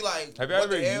 Wouldn't you be like, Have you what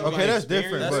ever the hell? used Okay, my that's experience?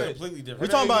 different, That's but completely different. we're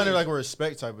talking about it like a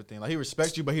respect type of thing. Like he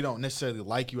respects you, but he don't necessarily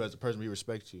like you as a person. But he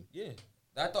respects you. Yeah,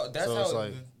 I thought that's So how it's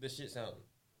like- the shit sounded.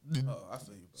 Oh, I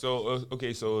feel you. Bro. So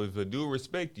okay, so if a dude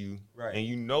respect you, Right. and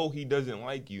you know he doesn't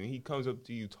like you, and he comes up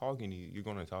to you talking to you, you're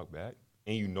gonna talk back,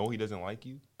 and you know he doesn't like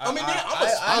you. I mean, yeah,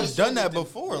 I've assume done that the-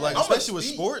 before, yeah, like I'm a especially with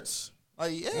speak. sports.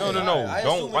 Like yeah, No, don't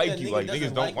assume like if that you, nigga like, doesn't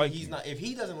niggas don't like me, he's you. not. If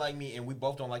he doesn't like me and we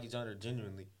both don't like each other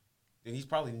genuinely, then he's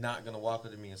probably not gonna walk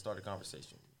up to me and start a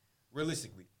conversation.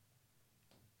 Realistically,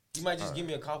 he might just give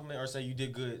me a compliment or say you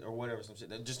did good or whatever, some shit.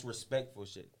 That just respectful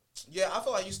shit. Yeah, I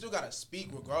feel like you still gotta speak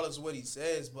regardless of what he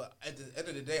says, but at the end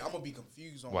of the day, I'm gonna be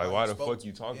confused on Why why the spoke fuck to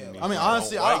you talking to me? like, I mean, I don't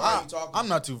honestly, like how you talking. I'm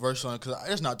not too versed on it because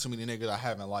there's not too many niggas I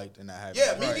haven't liked and that haven't.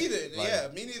 Yeah, me Right. neither. Like- Yeah,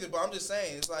 me neither. But I'm just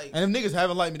saying, it's like And if niggas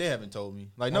haven't liked me, they haven't told me.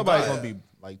 Like nobody's God. gonna be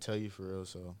like tell you for real.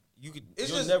 So You could. It's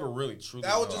You'll just- never really truly.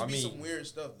 that would know. just I be mean, some weird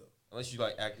stuff though. unless you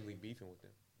like actively beefing with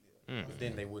them, Mm. but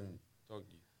then they wouldn't talk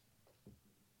to you.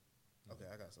 Okay,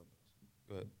 I got something.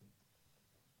 Go ahead.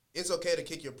 It's okay to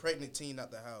kick your pregnant teen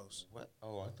out the house. What?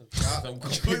 Oh, I thought Yeah. something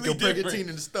kick completely your pregnant different. teen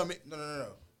in the stomach.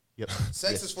 No. Yep. Sex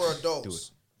Yeah. is for Do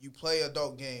adults. You play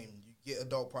adult game. You get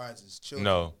adult prizes. Children.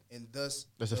 No. And thus,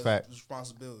 That's a the fact.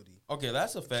 responsibility. Okay,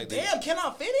 that's a fact. Damn, can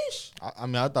I finish? I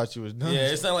mean, I thought you was done. Yeah,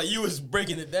 it sounded like you was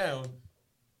breaking it down.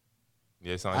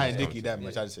 Yeah, it sounds I like ain't you dicky talking that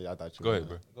much. I just said I thought you. Go was ahead,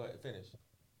 bro. done. Go ahead, finish.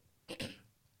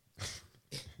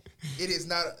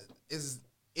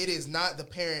 It is not the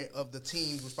parent of the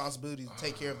teen's responsibility to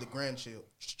take care of the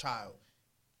grandchild.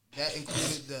 That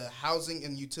included the housing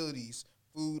and utilities,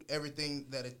 food, everything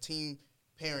that a teen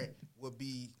parent would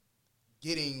be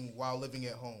getting while living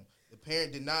at home. The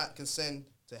parent did not consent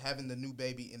to having the new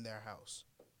baby in their house.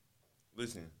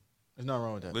 Listen, There's nothing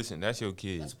wrong with that. listen, that's your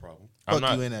kid. That's a problem. I'm Fuck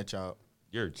not. you in that child.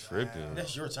 You're tripping.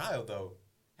 That's your child though.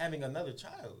 Having another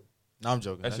child. No, I'm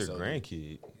joking. That's your so-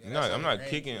 grandkid. Yeah, that's I'm your not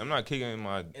kicking. I'm not kicking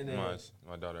my And then-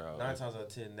 my daughter out. 9 times out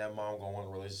of 10, that mom gonna want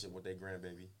a relationship with their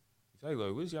grandbaby. Exactly.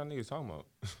 Like, what's y'all niggas talking about?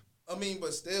 I mean,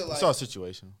 but still, like, It's all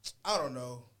situation. I don't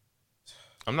know.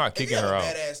 I'm not If you kicking have her a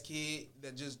out. badass kid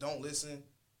that just don't listen,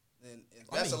 then if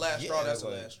that's the last straw. That's the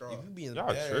last straw. If you being Y'all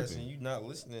badass tripping. and you not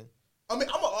listening, I mean,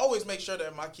 I'm gonna always make sure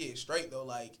that my kid's straight though.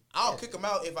 Like, I'll kick them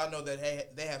out if I know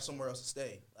that they have somewhere else to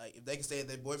stay. Like, if they can stay at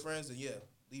their boyfriends, then yeah,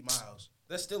 leave my house.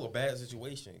 that's still a bad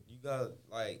situation. You got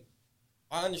like,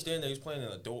 I understand that he's playing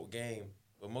an adult game,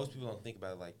 but most people don't think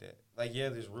about it like that. Like, yeah,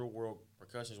 there's real world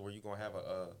repercussions where you're gonna have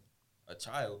a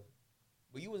child,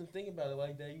 but you wasn't thinking about it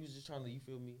like that. You was just trying to, you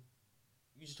feel me?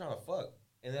 You just trying to fuck,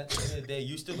 and at the end of the day,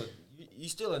 you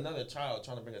still another child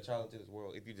trying to bring a child into this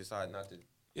world. If you decide not to,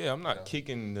 Yeah, I'm not Yeah.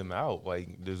 kicking them out.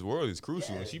 Like, this world is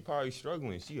crucial, and Yeah. she probably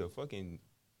struggling. She a fucking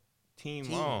teen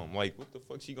Teen. mom. Like, what the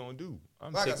fuck she gonna do?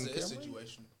 I'm Like I taking said, care it's of her.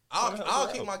 situational. What the hell I'll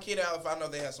is kick that? my kid out if I know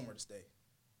they have somewhere to stay.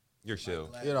 You're chill.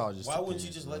 Like, It all just. why wouldn't you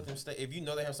depends, just man. let them stay? If you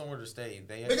know they have somewhere to stay,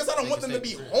 they have, because I don't they want can them to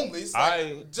stay be at the crib. homeless. Like,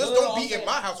 I- just No, don't I'm be in saying-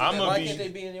 my house. With I'm them. a Why be- can't they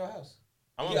be in your house?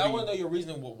 I want to know your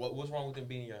reason. What's wrong with them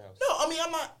being in your house? No, I mean,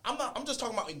 I'm just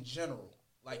talking about in general,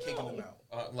 like kicking them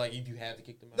out. Like if you had to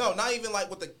kick them out. No, not even like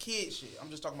with the kid shit. I'm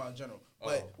just talking about in general.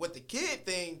 But with the kid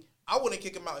thing, I wouldn't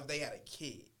kick them out if they had a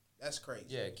kid. That's crazy.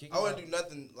 Yeah, I wouldn't do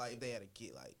nothing like if they had a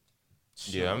kid. Like,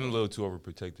 Yeah, I'm a little too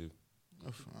overprotective.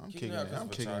 I'm Kicking kicking out 'cause I'm of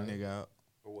a kicking a child. nigga out.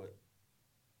 For what?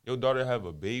 Your daughter have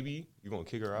a baby, you gonna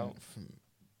kick her out?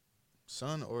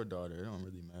 Son or daughter, it don't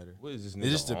really matter. What is this It nigga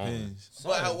just on? depends.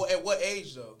 but at what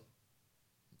age though?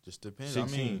 Just depends.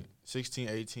 16. I mean, 16,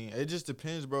 18. It just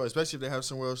depends, bro. Especially if they have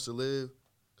somewhere else to live.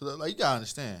 Cause like you gotta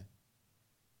understand,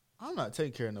 I'm not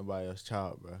taking care of nobody else's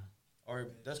child, bro. Or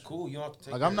that's cool. You don't have to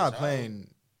take. Like care I'm of not the child,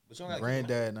 playing but you don't gotta kick them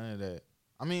granddad, none of that.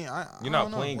 I mean, You're not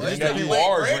don't know. playing Well, granddad. it's You not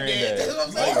are granddad. granddad. That's what I'm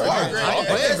You saying. are You are granddad. I'm granddad. playing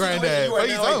That's the granddad. situation you What are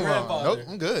you now, talking like about? grandfather. Nope,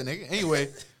 I'm good, nigga. Anyway,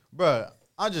 bro,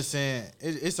 I'm just saying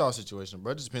it's all situational,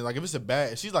 bro. It just depends. Like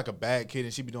if she's like a bad kid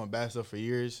and she be doing bad stuff for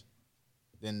years,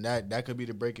 then that could be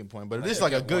the breaking point. But if Like, it's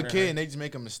like a kept good warning kid her. and they just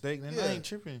make a mistake, then I ain't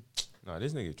tripping. Nah,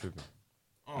 this nigga tripping.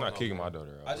 I I'm don't not know, kicking bro. my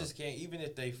daughter out. I bro. just can't. Even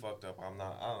if they fucked up, I'm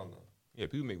not. I don't know. Yeah,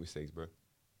 people make mistakes, bro.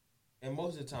 And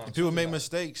most of the time, If people make like,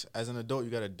 mistakes as an adult,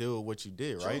 you got to deal with what you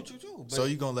did, right? True. So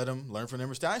you gonna let them learn from their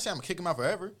mistakes. I ain't saying I'm gonna kick them out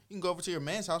forever. You can go over to your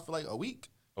man's house for like a week.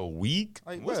 A week?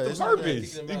 Like, What's bruh, the it's not that.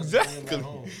 purpose? Kicking them out, Exactly. bringing them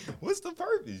back home. What's the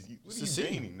purpose? What It's are the you scene.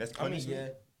 gaining? That's I mean, punishment.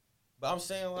 yeah. But I'm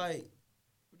saying like,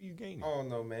 What are you gaining? I don't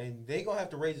know, man. They gonna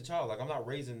have to raise a child. Like I'm not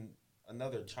raising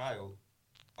another child.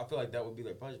 I feel like that would be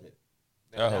their punishment.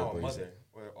 I Now hope a raise mother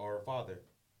or a father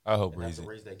I hope and have raise to it,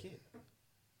 raise that kid.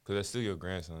 cause that's still your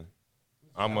grandson.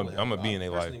 I I'm would a help be out. in their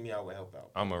life. Personally, me, I would help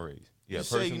out. I'm a raise. Yeah, you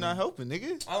say personally. you're not helping,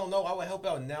 nigga. I don't know. I would help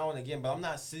out now and again, but I'm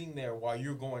not sitting there while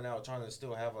you're going out trying to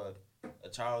still have a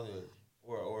childhood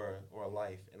or a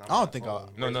life. And I'm I don't not think home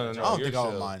No, raising no, a no, I no. child. don't think I would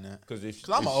yourself. mind that. Cause if Cause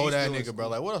I'm if an she's old ass still in nigga, bro. school-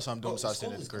 Like, what else I'm doing Oh, besides school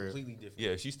sitting in is the crib? completely different. Yeah,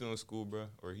 if she's still in school, bro,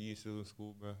 or he is still in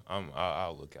school, bro,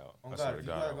 I'll look out. Oh I God, swear if to you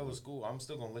God. gotta I go will. to school, I'm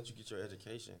still gonna let you get your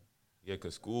education. Yeah,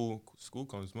 cause school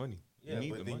comes money. Yeah, you need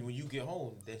but the then money. when you get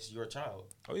home, that's your child.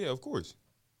 Oh yeah, of course.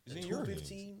 It's At in your hands.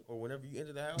 2:15 or whenever you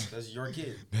enter the house, that's your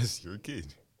kid. That's your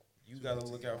kid. You gotta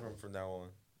look out for him from now on.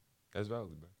 That's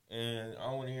valid, bro. And I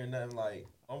don't want to hear nothing like,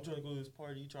 I'm trying to go to this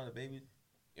party, you trying to baby.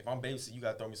 If I'm babysitting, you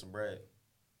gotta throw me some bread.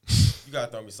 You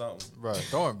gotta throw me something. Bro,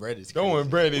 throwing bread is Throwing crazy.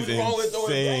 bread is What's wrong with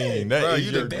throwing insane. bread? That Bro, is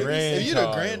you your the baby. grandchild. If you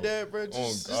the granddad, bro, Oh,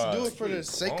 just God. do it for the What's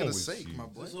sake of wrong the with sake, you? my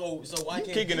boy. So why You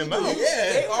can't kicking you him do out. it?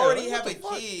 Yeah, they Yeah, already what have the a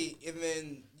fuck? kid, and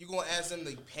then you gonna ask them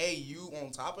to pay you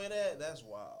on top of that? That's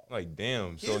wild. Like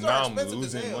damn. So Kids now are I'm expensive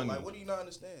as losing hell. money. Like, what do you not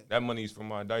understand? That money's for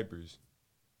my diapers.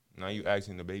 Now you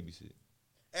asking to babysit.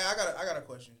 Hey, I got a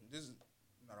question. This is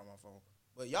not on my phone,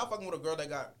 but y'all fucking with a girl that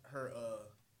got her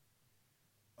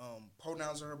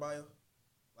pronouns in her bio.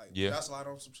 Like, Yeah. did I slide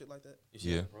on some shit like that? Is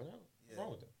she Yeah. a pronoun? What's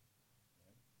wrong with that?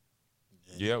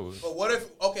 Yeah, well, But what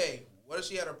if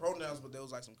she had her pronouns, but there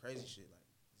was like some crazy shit like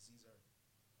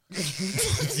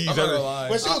Caesar. These I'm not other- gonna lie.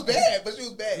 But she was bad. But she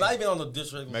was bad. Not even on the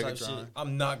disrespectful type Megatron. shit.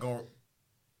 I'm not gonna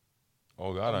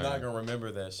Oh God, I'm I not am. gonna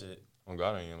remember that shit. Oh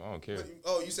God, I am. I don't care. But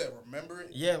oh, you said remember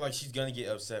it? Yeah, like she's gonna get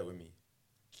upset with me.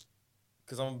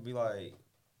 Cause I'm gonna be like,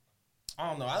 I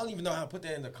don't know. I don't even know how to put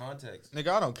that into context. Nigga,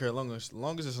 I don't care long as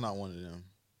it's not one of them.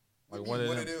 Like one of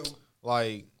What them. it do?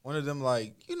 Like one of them.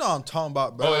 Like you know what I'm talking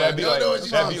about, bro. Oh, that'd be No, like, no, it's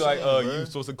that'd be not. like, Bro. you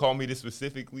supposed to call me this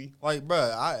specifically? Like, bro,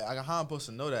 how I'm supposed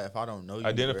to know that if I don't know you?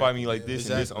 Identify bro? me like this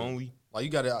and this Exactly. only. Like you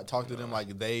gotta talk to them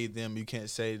like they, them. You can't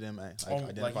say them. Like Oh, like,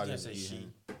 identify you them. can't say as she.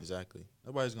 him. Exactly.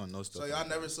 Nobody's gonna know stuff. So like y'all that.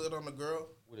 never slid on a girl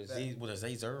With a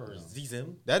Zazer or a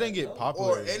Zizim. That didn't get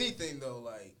popular. or anything though,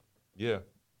 like Yeah.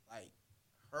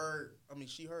 her. I mean,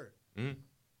 she her. Mhm.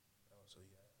 Oh, so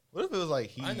yeah. What if it was like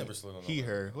he? I never slid on He, nobody.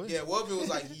 her. What? Yeah. What if it was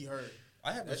like he her?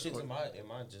 I have the That's shit what- in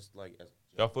my just like as,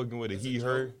 Y'all fucking with a That's a he, joke.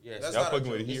 her. yeah. That's Y'all not a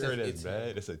fucking with a joke. he, It's her. a- That's it's a-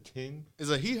 bad. That's a 10. It's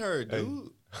a he, her, Hey.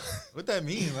 dude. What that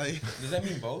mean? Like, Does that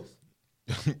mean both?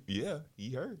 Yeah,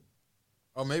 he, her.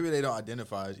 or maybe they don't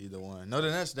identify as either one. No,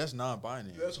 then that's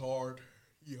non-binary. That's hard.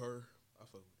 He her. I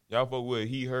fuck with Y'all fuck with a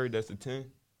he, her. That's a 10.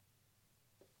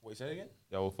 Wait, say it again.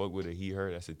 Y'all will fuck with a he,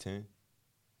 her. That's a 10. it.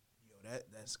 Yo,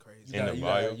 that's crazy. In the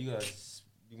bio? You gotta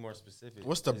be more specific.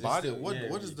 What's the Is it body? still- What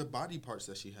yeah, is the body parts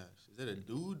that she has? Is it a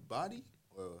dude body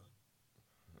or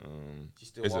She's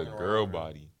still It's a walking around girl with her-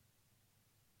 body.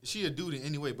 is she a dude in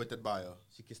any way but that bio?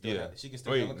 She can still. Yeah. She can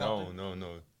still Wait, helicopter.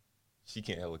 no. She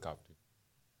can't helicopter.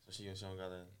 So she don't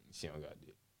got a. She don't got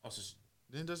dick. Oh, so she,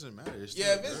 Then it doesn't matter. It's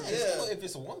Yeah, still a if it's- girl. yeah. still, if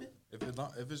it's a woman.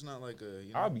 If it's not like a,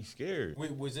 you know, I'll be scared.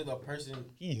 Wait, was it a person?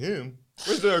 He, him.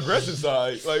 Where's the aggressive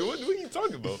side? Like, what are you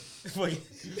talking about? Like,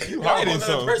 You hiding another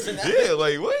something. personality. Yeah,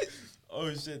 like, what?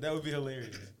 Oh shit, that would be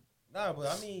hilarious. Nah, but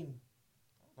I mean,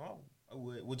 I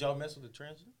would y'all mess with a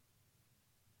transgender?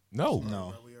 No.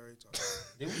 no. Bro, we already talked.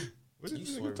 What You did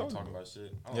you swear we talking talking about? about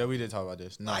shit. I don't Yeah, we did talk about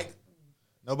this. No. Like,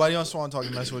 Nobody on Swan Talk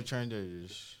mess with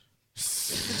transgenders.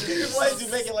 Why did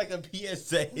you make it like a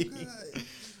PSA?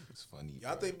 It's funny.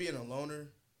 y'all think being a loner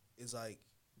is like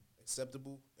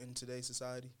acceptable in today's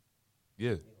society?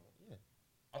 Yeah,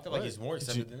 I feel like it's more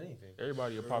accepted than anything.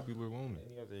 everybody a popular woman.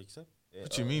 Any other accept?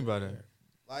 What you mean by that?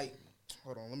 Like,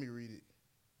 hold on, let me read it.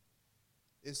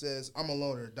 It says, I'm a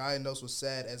loner, diagnosed with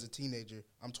SAD as a teenager.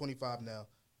 I'm 25 now.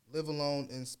 Live alone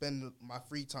and spend my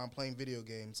free time playing video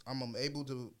games. I'm unable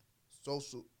to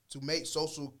make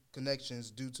social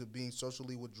connections due to being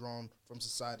socially withdrawn from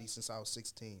society since I was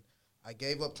 16. I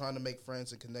gave up trying to make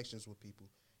friends and connections with people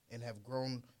and have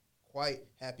grown quite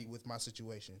happy with my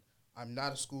situation. I'm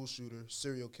not a school shooter,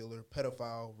 serial killer,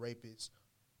 pedophile, rapist,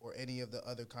 or any of the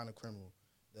other kind of criminal.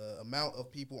 The amount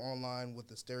of people online with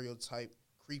the stereotype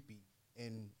creepy,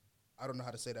 and I don't know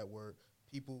how to say that word,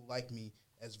 people like me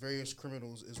as various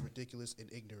criminals is ridiculous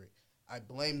and ignorant. I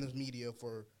blame the media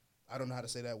for, I don't know how to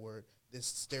say that word, this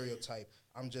stereotype.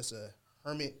 I'm just a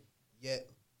hermit, yet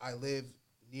I live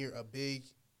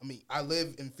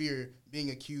in fear being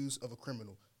accused of a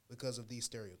criminal because of these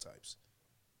stereotypes.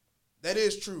 That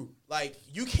is true. Like,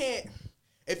 you can't,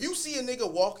 if you see a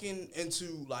nigga walking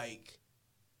into like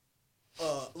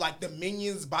the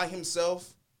Minions by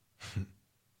himself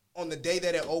on the day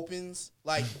that it opens,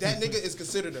 like that nigga is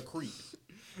considered a creep.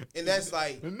 And that's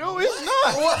like, No, it's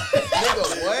not.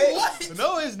 nigga, what?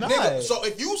 No, it's not. Nigga, so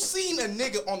if you seen a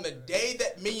nigga on the day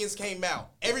that Minions came out,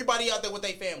 everybody out there with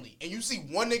their family, and you see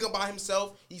one nigga by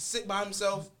himself, he's sitting by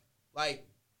himself, like,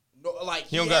 no, like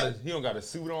He don't got a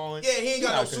suit on. Yeah, he ain't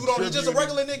got no suit on. He's just a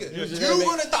regular nigga. You're just You're gonna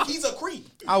gonna think he's a creep.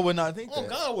 I would not think Oh that.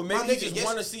 God, well My maybe you nigga, just yes,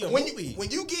 want to see a when movie. when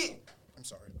you get, I'm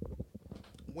sorry.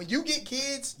 When you get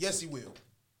kids, yes, he will.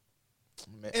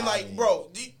 And like, bro,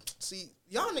 see,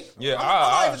 y'all niggas. Yeah,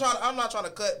 I'm not trying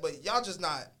to cut, but y'all just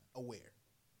not aware.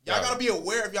 Y'all Yeah. gotta be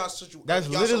aware of y'all situation. That's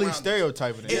literally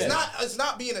stereotyping it. It's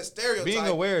not being a stereotype. Being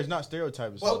aware is not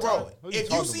stereotyping. Well, bro, What are you if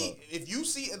talking you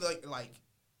see like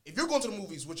if you're going to the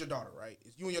movies with your daughter, right?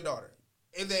 It's you and your daughter,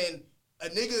 and then a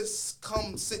nigga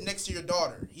come sit next to your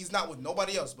daughter. He's not with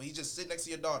nobody else, but he just sit next to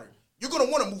your daughter. You're gonna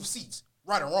want to move seats,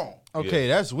 right or wrong. Okay,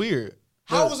 that's weird.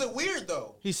 How But was it weird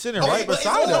though? He's sitting Okay, right but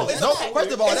beside us. No,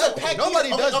 first of all, it's a packed nobody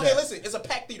theater. does Okay, that. listen, it's a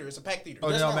packed theater. It's a packed theater. Oh,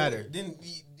 it That's don't not- matter. Then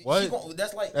What?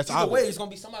 that's like That's either way, obvious. it's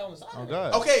gonna be somebody on the side. Oh of it.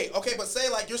 God. Okay, but say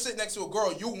like you're sitting next to a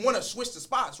girl, you want to switch the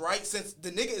spots, right? Since the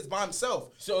nigga is by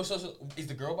himself. So is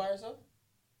the girl by herself?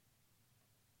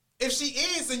 If she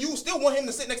is, then you still want him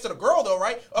to sit next to the girl, though,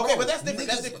 right? Okay, but that's different.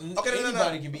 That's Niggas- different. Okay, no.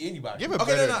 Anybody can be anybody. Give a Okay,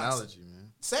 better no. analogy,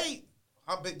 man. Say,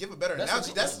 give a better That's analogy.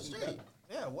 what- That's that's straight.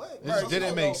 yeah. What? It Bro, just you didn't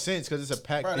don't make know- sense because it's a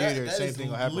packed Bro, that- theater. that Same is thing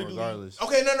will happen literally- regardless.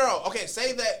 Okay, no. Okay,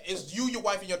 say that it's you, your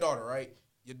wife, and your daughter, right?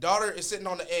 Your daughter is sitting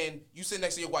on the end. You sit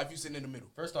next to your wife. You sitting in the middle.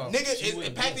 First off, nigga she is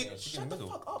wouldn't packed. be in there. She's in Shut the the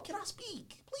middle. fuck up. Can I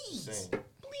speak, please? Same.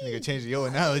 Nigga, change your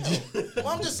analogy. Well,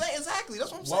 I'm just saying exactly.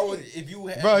 That's what I'm Why saying. would if you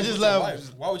had, Bro, with just your let-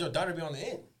 wife, why would your daughter be on the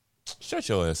end? Shut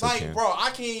your ass up, Like, Cam. bro, I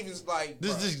can't even like.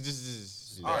 This bruh,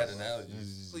 is All right. Bad analogy.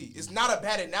 please. It's not a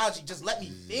bad analogy. Just let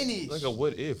me finish. Like a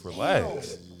what if?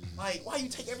 Relax. Like, why you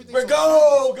take everything? But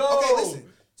so go. Okay,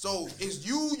 listen. So it's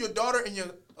you, your daughter, and your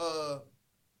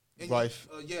Wife.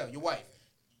 Your wife.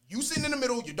 You sitting in the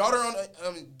middle. Your daughter on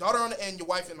the end. Your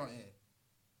wife in on the end.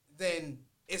 Then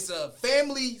it's a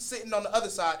family sitting on the other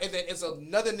side, and then it's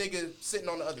another nigga sitting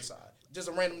on the other side. Just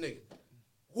a random nigga.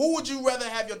 Who would you rather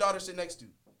have your daughter sit next to?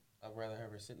 I'd rather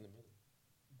have her sit in the middle.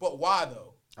 But why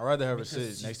though? I'd rather have her Because sit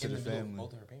she's next to in the middle of family.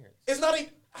 Both of her parents. It's not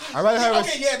even. I'd rather have her.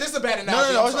 Okay, yeah, this is a bad No,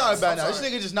 analogy. no, I'm it's not sorry. a bad I'm analogy. sorry.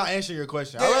 This nigga just not answering your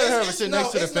question. Yeah, I'd rather have her it's- sit no,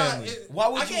 next to the it's not- family. Why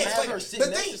would I you can't have explain her it. sit the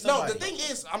next thing, to No, somebody? the thing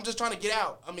is, I'm just trying to get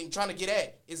out. Trying to get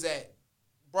at is that,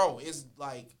 bro, it's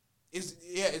like, it's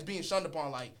being shunned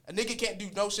upon. Like, a nigga can't do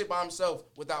no shit by himself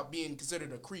without being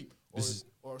considered a creep.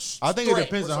 Or I think it threat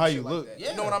depends or on some how shit you like look. that.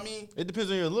 Yeah. You know what I mean? It depends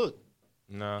on your look.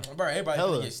 Nah. Bro, everybody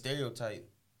Hella. gonna get stereotyped.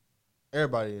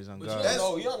 Everybody is on But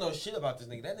God. you don't know shit about this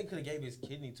nigga. That nigga could have gave his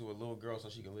kidney to a little girl so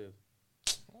she could live.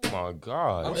 Oh my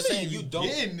God. I'm just saying you don't.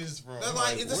 this from? That's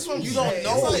like, this is what you I'm don't saying.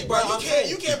 know It's like, it, bro, bro.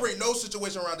 you can't bring no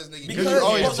situation around this nigga. Because you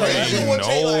always you say you You want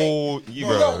Jay, like, know, you You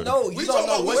bro. don't know. We You talking don't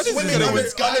know about what what's this swimming nigga under been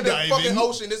the fucking skydiving.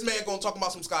 ocean. This man gonna talk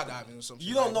about some skydiving or something.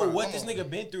 You don't know bro, what come this on. nigga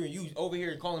been through, and you over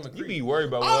here calling him a You be creep. worried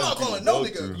about I'm what not other calling people no go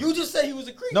nigga. through. You just said he was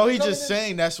a creep. No, You he's know just what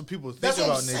saying that's what people think That's what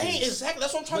about I'm saying. niggas. Exactly.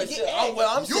 That's what I'm trying But to still, get at. what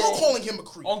I'm You're saying- calling him a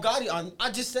creep. On God,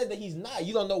 I just said that he's not.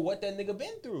 You don't know what that nigga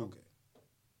been through. Okay.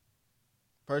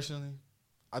 Personally,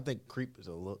 I think creep is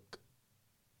a look.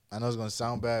 I know it's gonna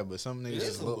sound bad, but some niggas is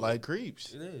just a look look. like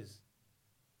creeps. It is.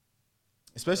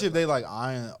 Especially if they like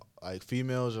eyeing like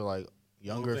females or like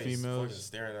younger Little face, fucking females.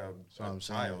 staring at what a I'm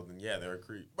saying. child, and yeah, they're a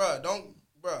creep. Bro, don't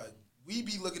Bruh, we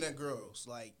be looking at girls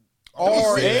like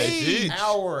Our say that age. shit.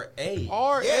 Our age.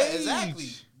 Our yeah, age. exactly.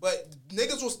 But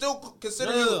niggas will still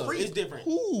consider No, you no, a no, creep. it's different.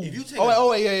 Who? If you take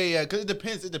yeah. Because it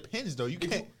depends. It depends though. You if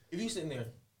can't. you sitting there,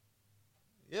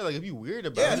 Yeah, like if you weird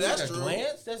about Yeah, it. that's take a true.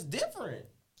 glance, that's different.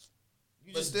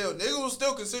 You But still, niggas will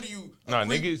still consider you a Nah,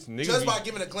 creep niggas just be- by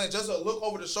giving a glance, just a look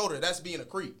over the shoulder. That's being a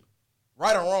creep,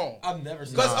 right or wrong. I've never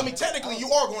seen. Because I mean, technically,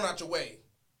 you are going out your way.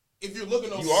 If you're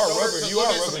looking over You your are shoulder, rubbing- to you look are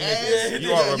at some rubbing ass, niggas. You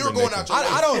yeah, are you're rubbing going niggas. out your way.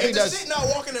 I don't if think they're that's- sitting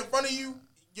out walking in front of you,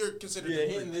 you're considered Yeah, a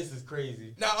hitting creep. this is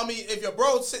crazy. Now, I mean, if your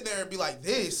bro's sitting there and be like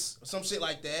this, or some shit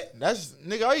like that, That's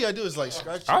nigga. All you gotta do is like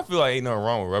scratch. I feel like ain't nothing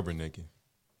wrong with rubbernecking.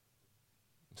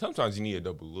 Sometimes you need a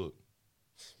double look.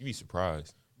 You be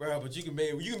surprised. Bro, but you can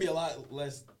be a lot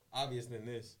less obvious than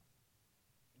this.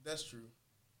 that's true.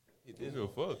 It did a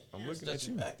fuck. I'm looking Stretch at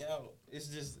you you. back out. It's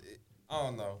just, I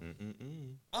don't know.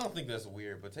 Mm-mm-mm. I don't think that's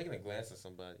weird, but taking a glance at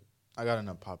somebody. I got an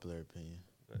unpopular opinion.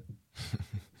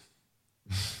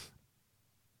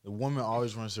 The woman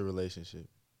always wants a relationship,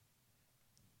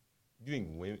 You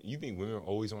think women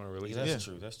always want a relationship? Yeah.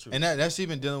 true. That's true. and that's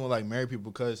even dealing with like married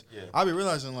people. Because Yeah. I be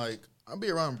realizing like I be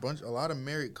around a lot of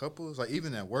married couples, like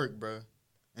even at work, bro.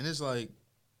 And it's like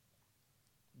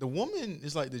the woman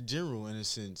is like the general in a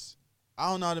sense. I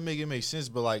don't know how to make it make sense,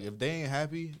 but like if they ain't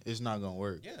happy, it's not gonna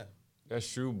work. Yeah.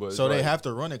 That's true, but So they like, have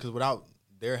to run it because without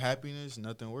their happiness,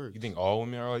 nothing works. You think all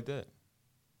women are like that?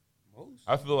 Most.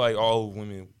 I feel like all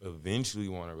women eventually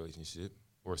want a relationship,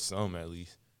 or some at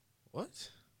least. What?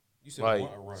 You said Like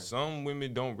want a run. some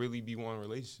women don't really be wanting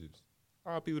relationships. A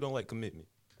lot of people don't like commitment.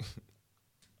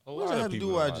 A What does lot that of have to do people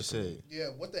with what I don't just like said? Yeah,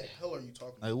 what the hell are you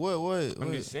talking about? Like what? I'm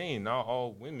what? just saying, not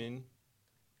all women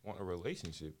want a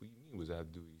relationship. What do you mean? What does that have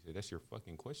to do with you? Said that's your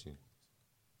fucking question.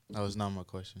 That was not my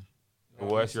question.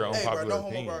 Well, that's your Hey, bro, unpopular no homo,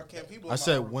 opinion. bro. Can't people? I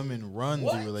said women run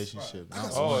What? the relationship.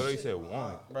 Not Oh, women. they said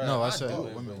one. Bruh, No, I said do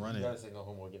it, women but run you it. gotta say no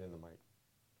homo. Get in the mic.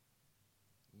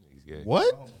 Niggas gay.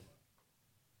 What?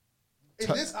 In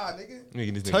Tou- this eye, nigga.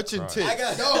 Nigga, this nigga Touching cry. tits. I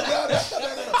got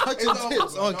No. Touching It's over,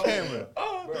 tips bro. on No. camera.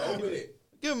 Bro, open it.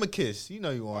 Give him a kiss. You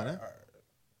know you want it. All right.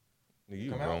 Nigga, you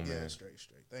a Come out? grown Yeah, man. straight.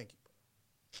 Thank you,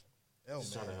 bro.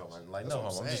 Just trying to help my like That's no what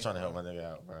I'm homo. I'm just saying, trying to help bro. my nigga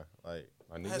out, bro. Like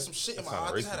My I nigga, had some shit in that my eye. I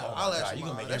sound just had racist. an Oh my eyelash God, in you my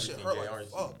can eye. make That shit everything hurt gay, like aren't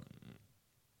you? fuck.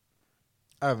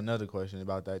 I have another question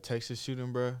about that Texas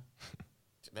shooting, bro.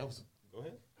 that was. Go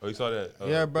ahead. Oh, you saw that?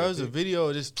 Yeah, bro. that There's a pic? video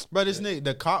of this. Bro, this nigga,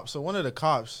 the cops. So one of the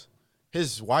cops,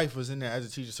 his wife was in there as a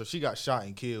teacher, so she got shot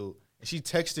and killed. And she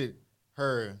texted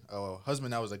her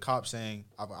husband that was a cop saying,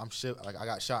 "I'm shit. Like I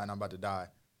got shot and I'm about to die."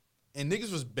 And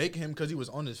niggas was baking him because he was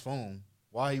on his phone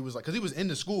while he was like, because he was in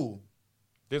the school.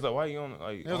 They was like, why you on?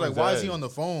 Like, They was like, "Why is he on the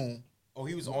phone?" Oh,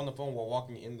 he was on the phone while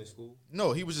walking in the school.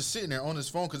 No, he was just sitting there on his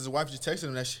phone because his wife just texted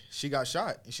him that she got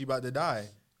shot and she about to die.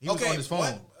 He was on his phone.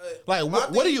 my Like,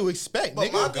 what thing- do you expect,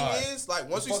 But my nigga? thing God. is, like,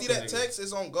 once you Fuck see the that nigga. text,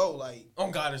 it's on go. Oh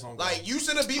God, it's on. God. Like you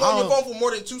shouldn't be I on your don't- phone for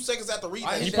more than 2 seconds after reading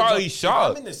I that He hate shit. that probably joke.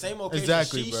 shot. If I'm in the same location,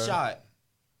 Exactly, she bro. shot.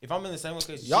 If I'm in the same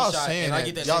location, Y'all she shot, saying and I that.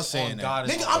 get that Y'all shit saying on that. God,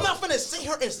 it's Nigga, on I'm God. not finna sit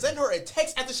her and send her a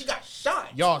text after she got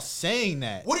shot. Y'all saying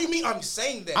that. What do you mean I'm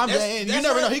saying that? I'm That's- saying you that's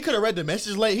never her- know. He could have read the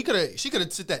message late. She could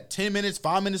have said that 10 minutes,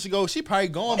 5 minutes ago. She probably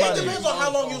gone by It then. depends on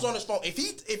how long he was on his phone. If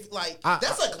I-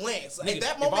 that's a glance. Nigga, At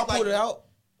that if moment, I pulled like, it out,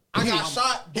 I got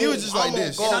shot. he was boom, just like I'm on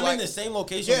this. go, and I'm like- in the same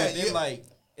location Yeah, within yeah. like,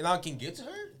 and I can get to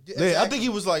her. Yeah, I think he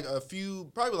was like a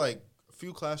few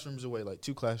classrooms away, like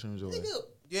 2 classrooms away.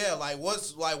 Yeah, like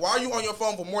what's like? Why are you on your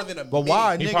phone for more than a minute? But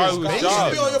why, He niggas? probably was You basic?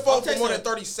 should be on your phone I'm for more texting- than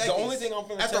 30 seconds. The only thing I'm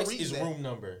finna after text reading is that. room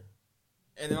number,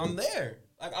 and then I'm there.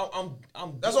 Like I'm.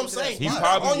 That's what I'm saying. He You're not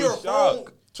probably on your was phone.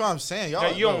 shocked. That's what I'm saying, y'all.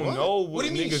 Like, you don't what? know What what do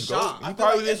you mean niggas go. shocked? He I feel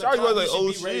probably like didn't as a start. He was cop, like, you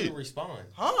oh should be ready to shit. respond.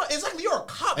 Huh? Exactly. You're a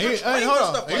cop. And, You're and trained hold for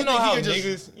on, stuff and like you know that. how He he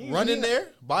could just just run in there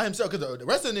by himself because the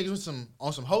rest of the niggas was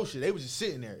on some hoe shit. They was just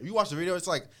sitting there. If you watch the video, it's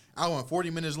like hour and 40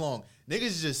 minutes long.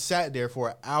 Niggas just sat there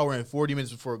for an hour and 40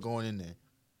 minutes before going in there.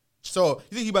 So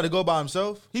you think he about to go by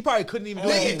himself? He probably couldn't even do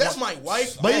Nigga, it. if that's my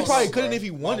wife, But he I probably don't know, couldn't bro. if he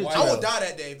wanted wife- to. I though. would die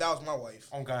that day if that was my wife.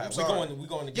 Oh God, I'm we sorry. going. We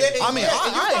going Yeah, together. and, I mean, yeah, I-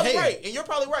 and you're I probably hate right. it. And you're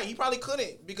probably right. He probably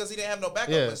couldn't because he didn't have no backup.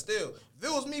 Yeah. But still, if it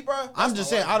was me, bro, I'm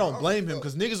just saying, I don't blame him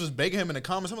because because niggas was begging him in the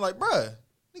comments. I'm like, bruh,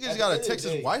 nigga just got At to the text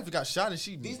end of his the wife who got shot and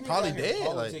she These niggas probably out here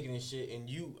dead. Like, politicking and shit, and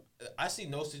you, I see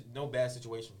no bad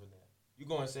situation for that. You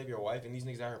go and save your wife, and these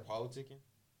niggas out here politicking.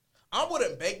 I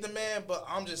wouldn't beg the man, but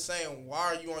I'm just saying, why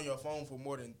are you on your phone for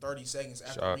more than 30 seconds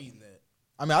after Shot. reading that?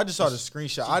 I mean, I just saw the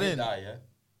screenshot. She I did didn't. die,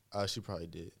 yeah. She probably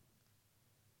did.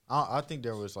 I think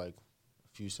there was like a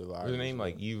few survivors. What's her name?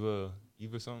 Like Eva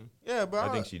something? Yeah, but I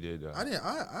think she did. I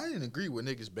didn't agree with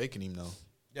niggas baking him though.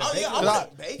 Oh, yeah, I 'Cause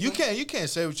wouldn't beg you him. can't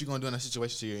say what you're gonna do in that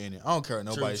situation till you're in it. I don't care what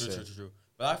nobody says. True.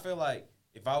 But I feel like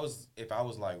if I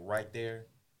was like right there,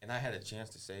 and I had a chance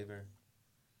to save her,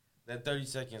 that 30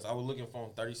 seconds, I would look at the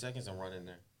phone 30 seconds and run in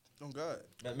there. Oh God.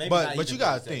 Maybe But- not but even you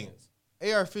gotta 30 think. seconds.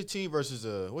 AR-15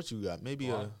 versus what you got? Maybe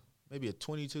Glock. a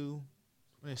 22,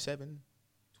 27.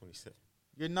 27.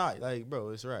 You're not like, bro.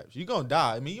 It's raps. You gonna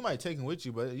die. I mean, you might take him with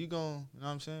you, but you gonna, you know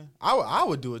what I'm saying? I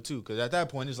would do it too, because at that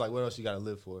point, it's like, what else you gotta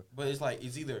live for? But it's like,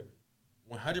 it's either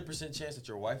 100% chance that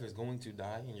your wife is going to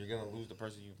die and you're going to lose the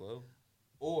person you love,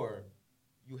 or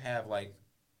you have, like,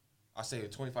 I say a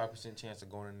 25% chance of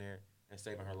going in there and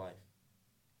saving her life.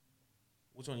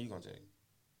 Which one are you going to take?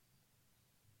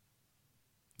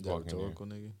 Is that Walk in there. rhetorical,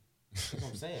 nigga? That's what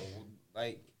I'm saying.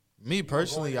 Like, Me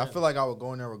personally, I there. feel like I would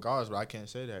go in there regardless, but I can't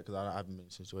say that because I haven't been in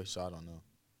a situation, so I don't know.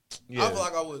 Yeah. I feel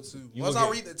like I would too. You Once look I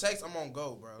at- read the text, I'm on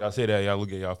go, bro. Y'all say that, y'all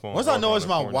look at y'all phone. Once I know around it's the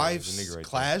my corner, there's a wife's nigga right there.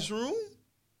 classroom,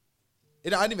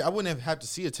 I wouldn't have to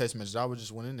see a text message. I would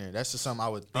just went in there. That's just something I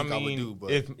would think I would do.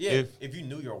 But if you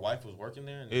knew your wife was working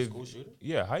there and the school shooter,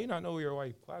 yeah, how you not know where your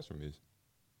wife's classroom is?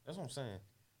 that's what I'm saying.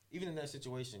 Even in that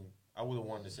situation, I would have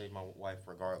wanted to save my wife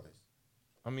regardless.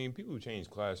 I mean, people change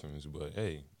classrooms, but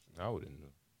hey, I wouldn't know.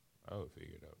 I would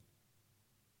figure it out.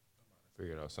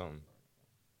 Figure out something.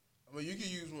 I mean, you can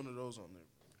use one of those on there.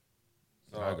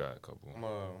 So I got a couple. I'm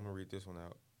gonna read this one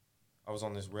out. I was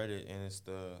on this Reddit and it's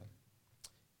the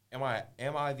am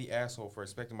I the asshole for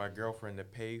expecting my girlfriend to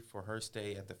pay for her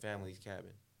stay at the family's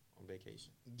cabin on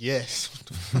vacation? yes,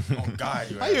 Oh God,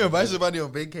 how you invite somebody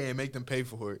on vacation and make them pay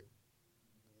for it?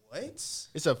 What?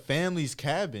 It's a family's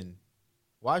cabin.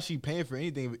 Why is she paying for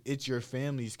anything if it's your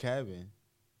family's cabin?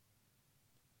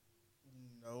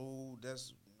 No,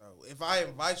 that's no. If I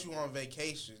invite you on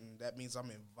vacation, that means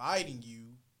I'm inviting you.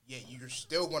 Yet you're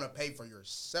still gonna pay for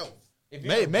yourself. If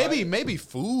you're Maybe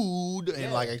food and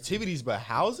Yeah. like activities, but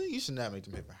housing, you should not make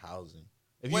them pay for housing.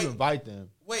 If Wait. you invite them,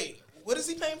 Wait, what is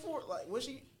he paying for? Like, what is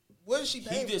she he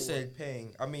paying just for? said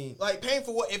paying. I mean, Like paying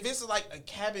for what? If it's like a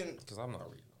cabin, because I'm not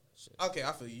reading all that shit. okay,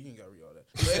 I feel you. You ain't gotta read all that.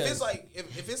 But if it's like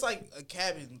if it's like a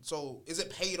cabin, so is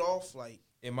it paid off? Like,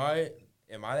 Am I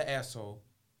the asshole?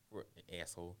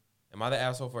 Am I the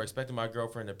asshole for expecting my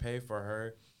girlfriend to pay for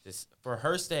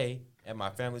her stay at my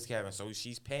family's cabin? So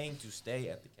she's paying to stay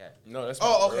at the cabin. No, that's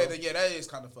oh, okay, then, yeah, that is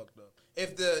kind of fucked up.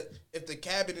 If the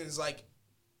cabin is like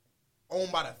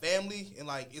owned by the family and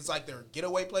like it's like their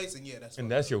getaway place, and yeah, that's And fucked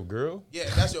that's up. your girl? Yeah,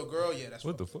 that's your girl. Yeah, that's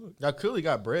What the fucked up. fuck? y'all clearly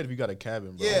got bread if you got a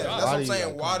cabin, bro. Yeah, Like, that's why what I'm do you saying.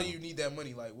 gotta Why come? do you need that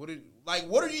money? Like,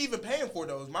 what are you even paying for?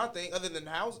 Though is my thing. Other than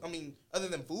house, I mean, other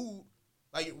than food,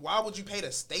 like, why would you pay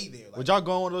to stay there? Like, Would y'all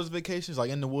go on one of those vacations, like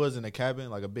in the woods in a cabin,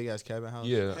 like a big ass cabin house?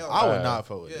 Yeah. Hell I would have. not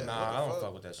fuck with Yeah. that. Nah, what the I don't fuck?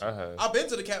 fuck with that shit. I have. I've been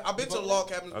to the I've been to the log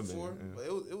cabins I've been, before, yeah.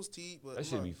 but it was tea. But That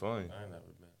should be fun. I ain't never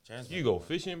been. Chance You go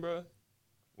fishing, bro.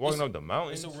 Walking It's- up the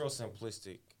mountains. It's a real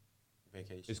simplistic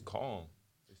vacation. It's calm.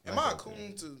 It's Am not I a that coon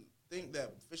bad. to think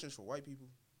that fishing's for white people?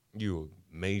 You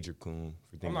a major coon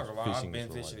for thinking I'm not gonna lie. I've fishing been is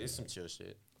for fishing. white It's people. some chill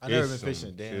shit. I never It's been fishing a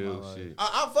some day in my chill life. shit.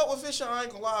 I fuck with fishing. I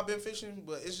ain't gonna lie. I've been fishing,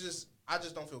 but I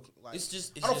just don't feel like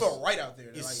It's I don't feel right out there.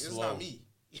 Like, it's it's slow. not me.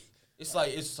 It's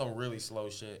like it's some really slow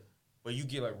shit, but you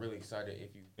get like really excited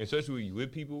if you. Especially when you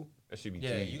with people, that should be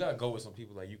Yeah, tea. you gotta go with some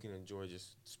people like you can enjoy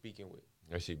just speaking with.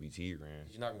 That should be tea, man.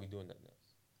 You're not gonna be doing nothing else.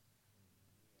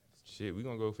 Shit, we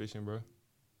gonna go fishing, bro. Y'all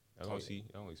Oh, gonna yeah. see,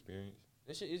 y'all gonna experience.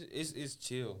 This shit is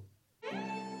chill.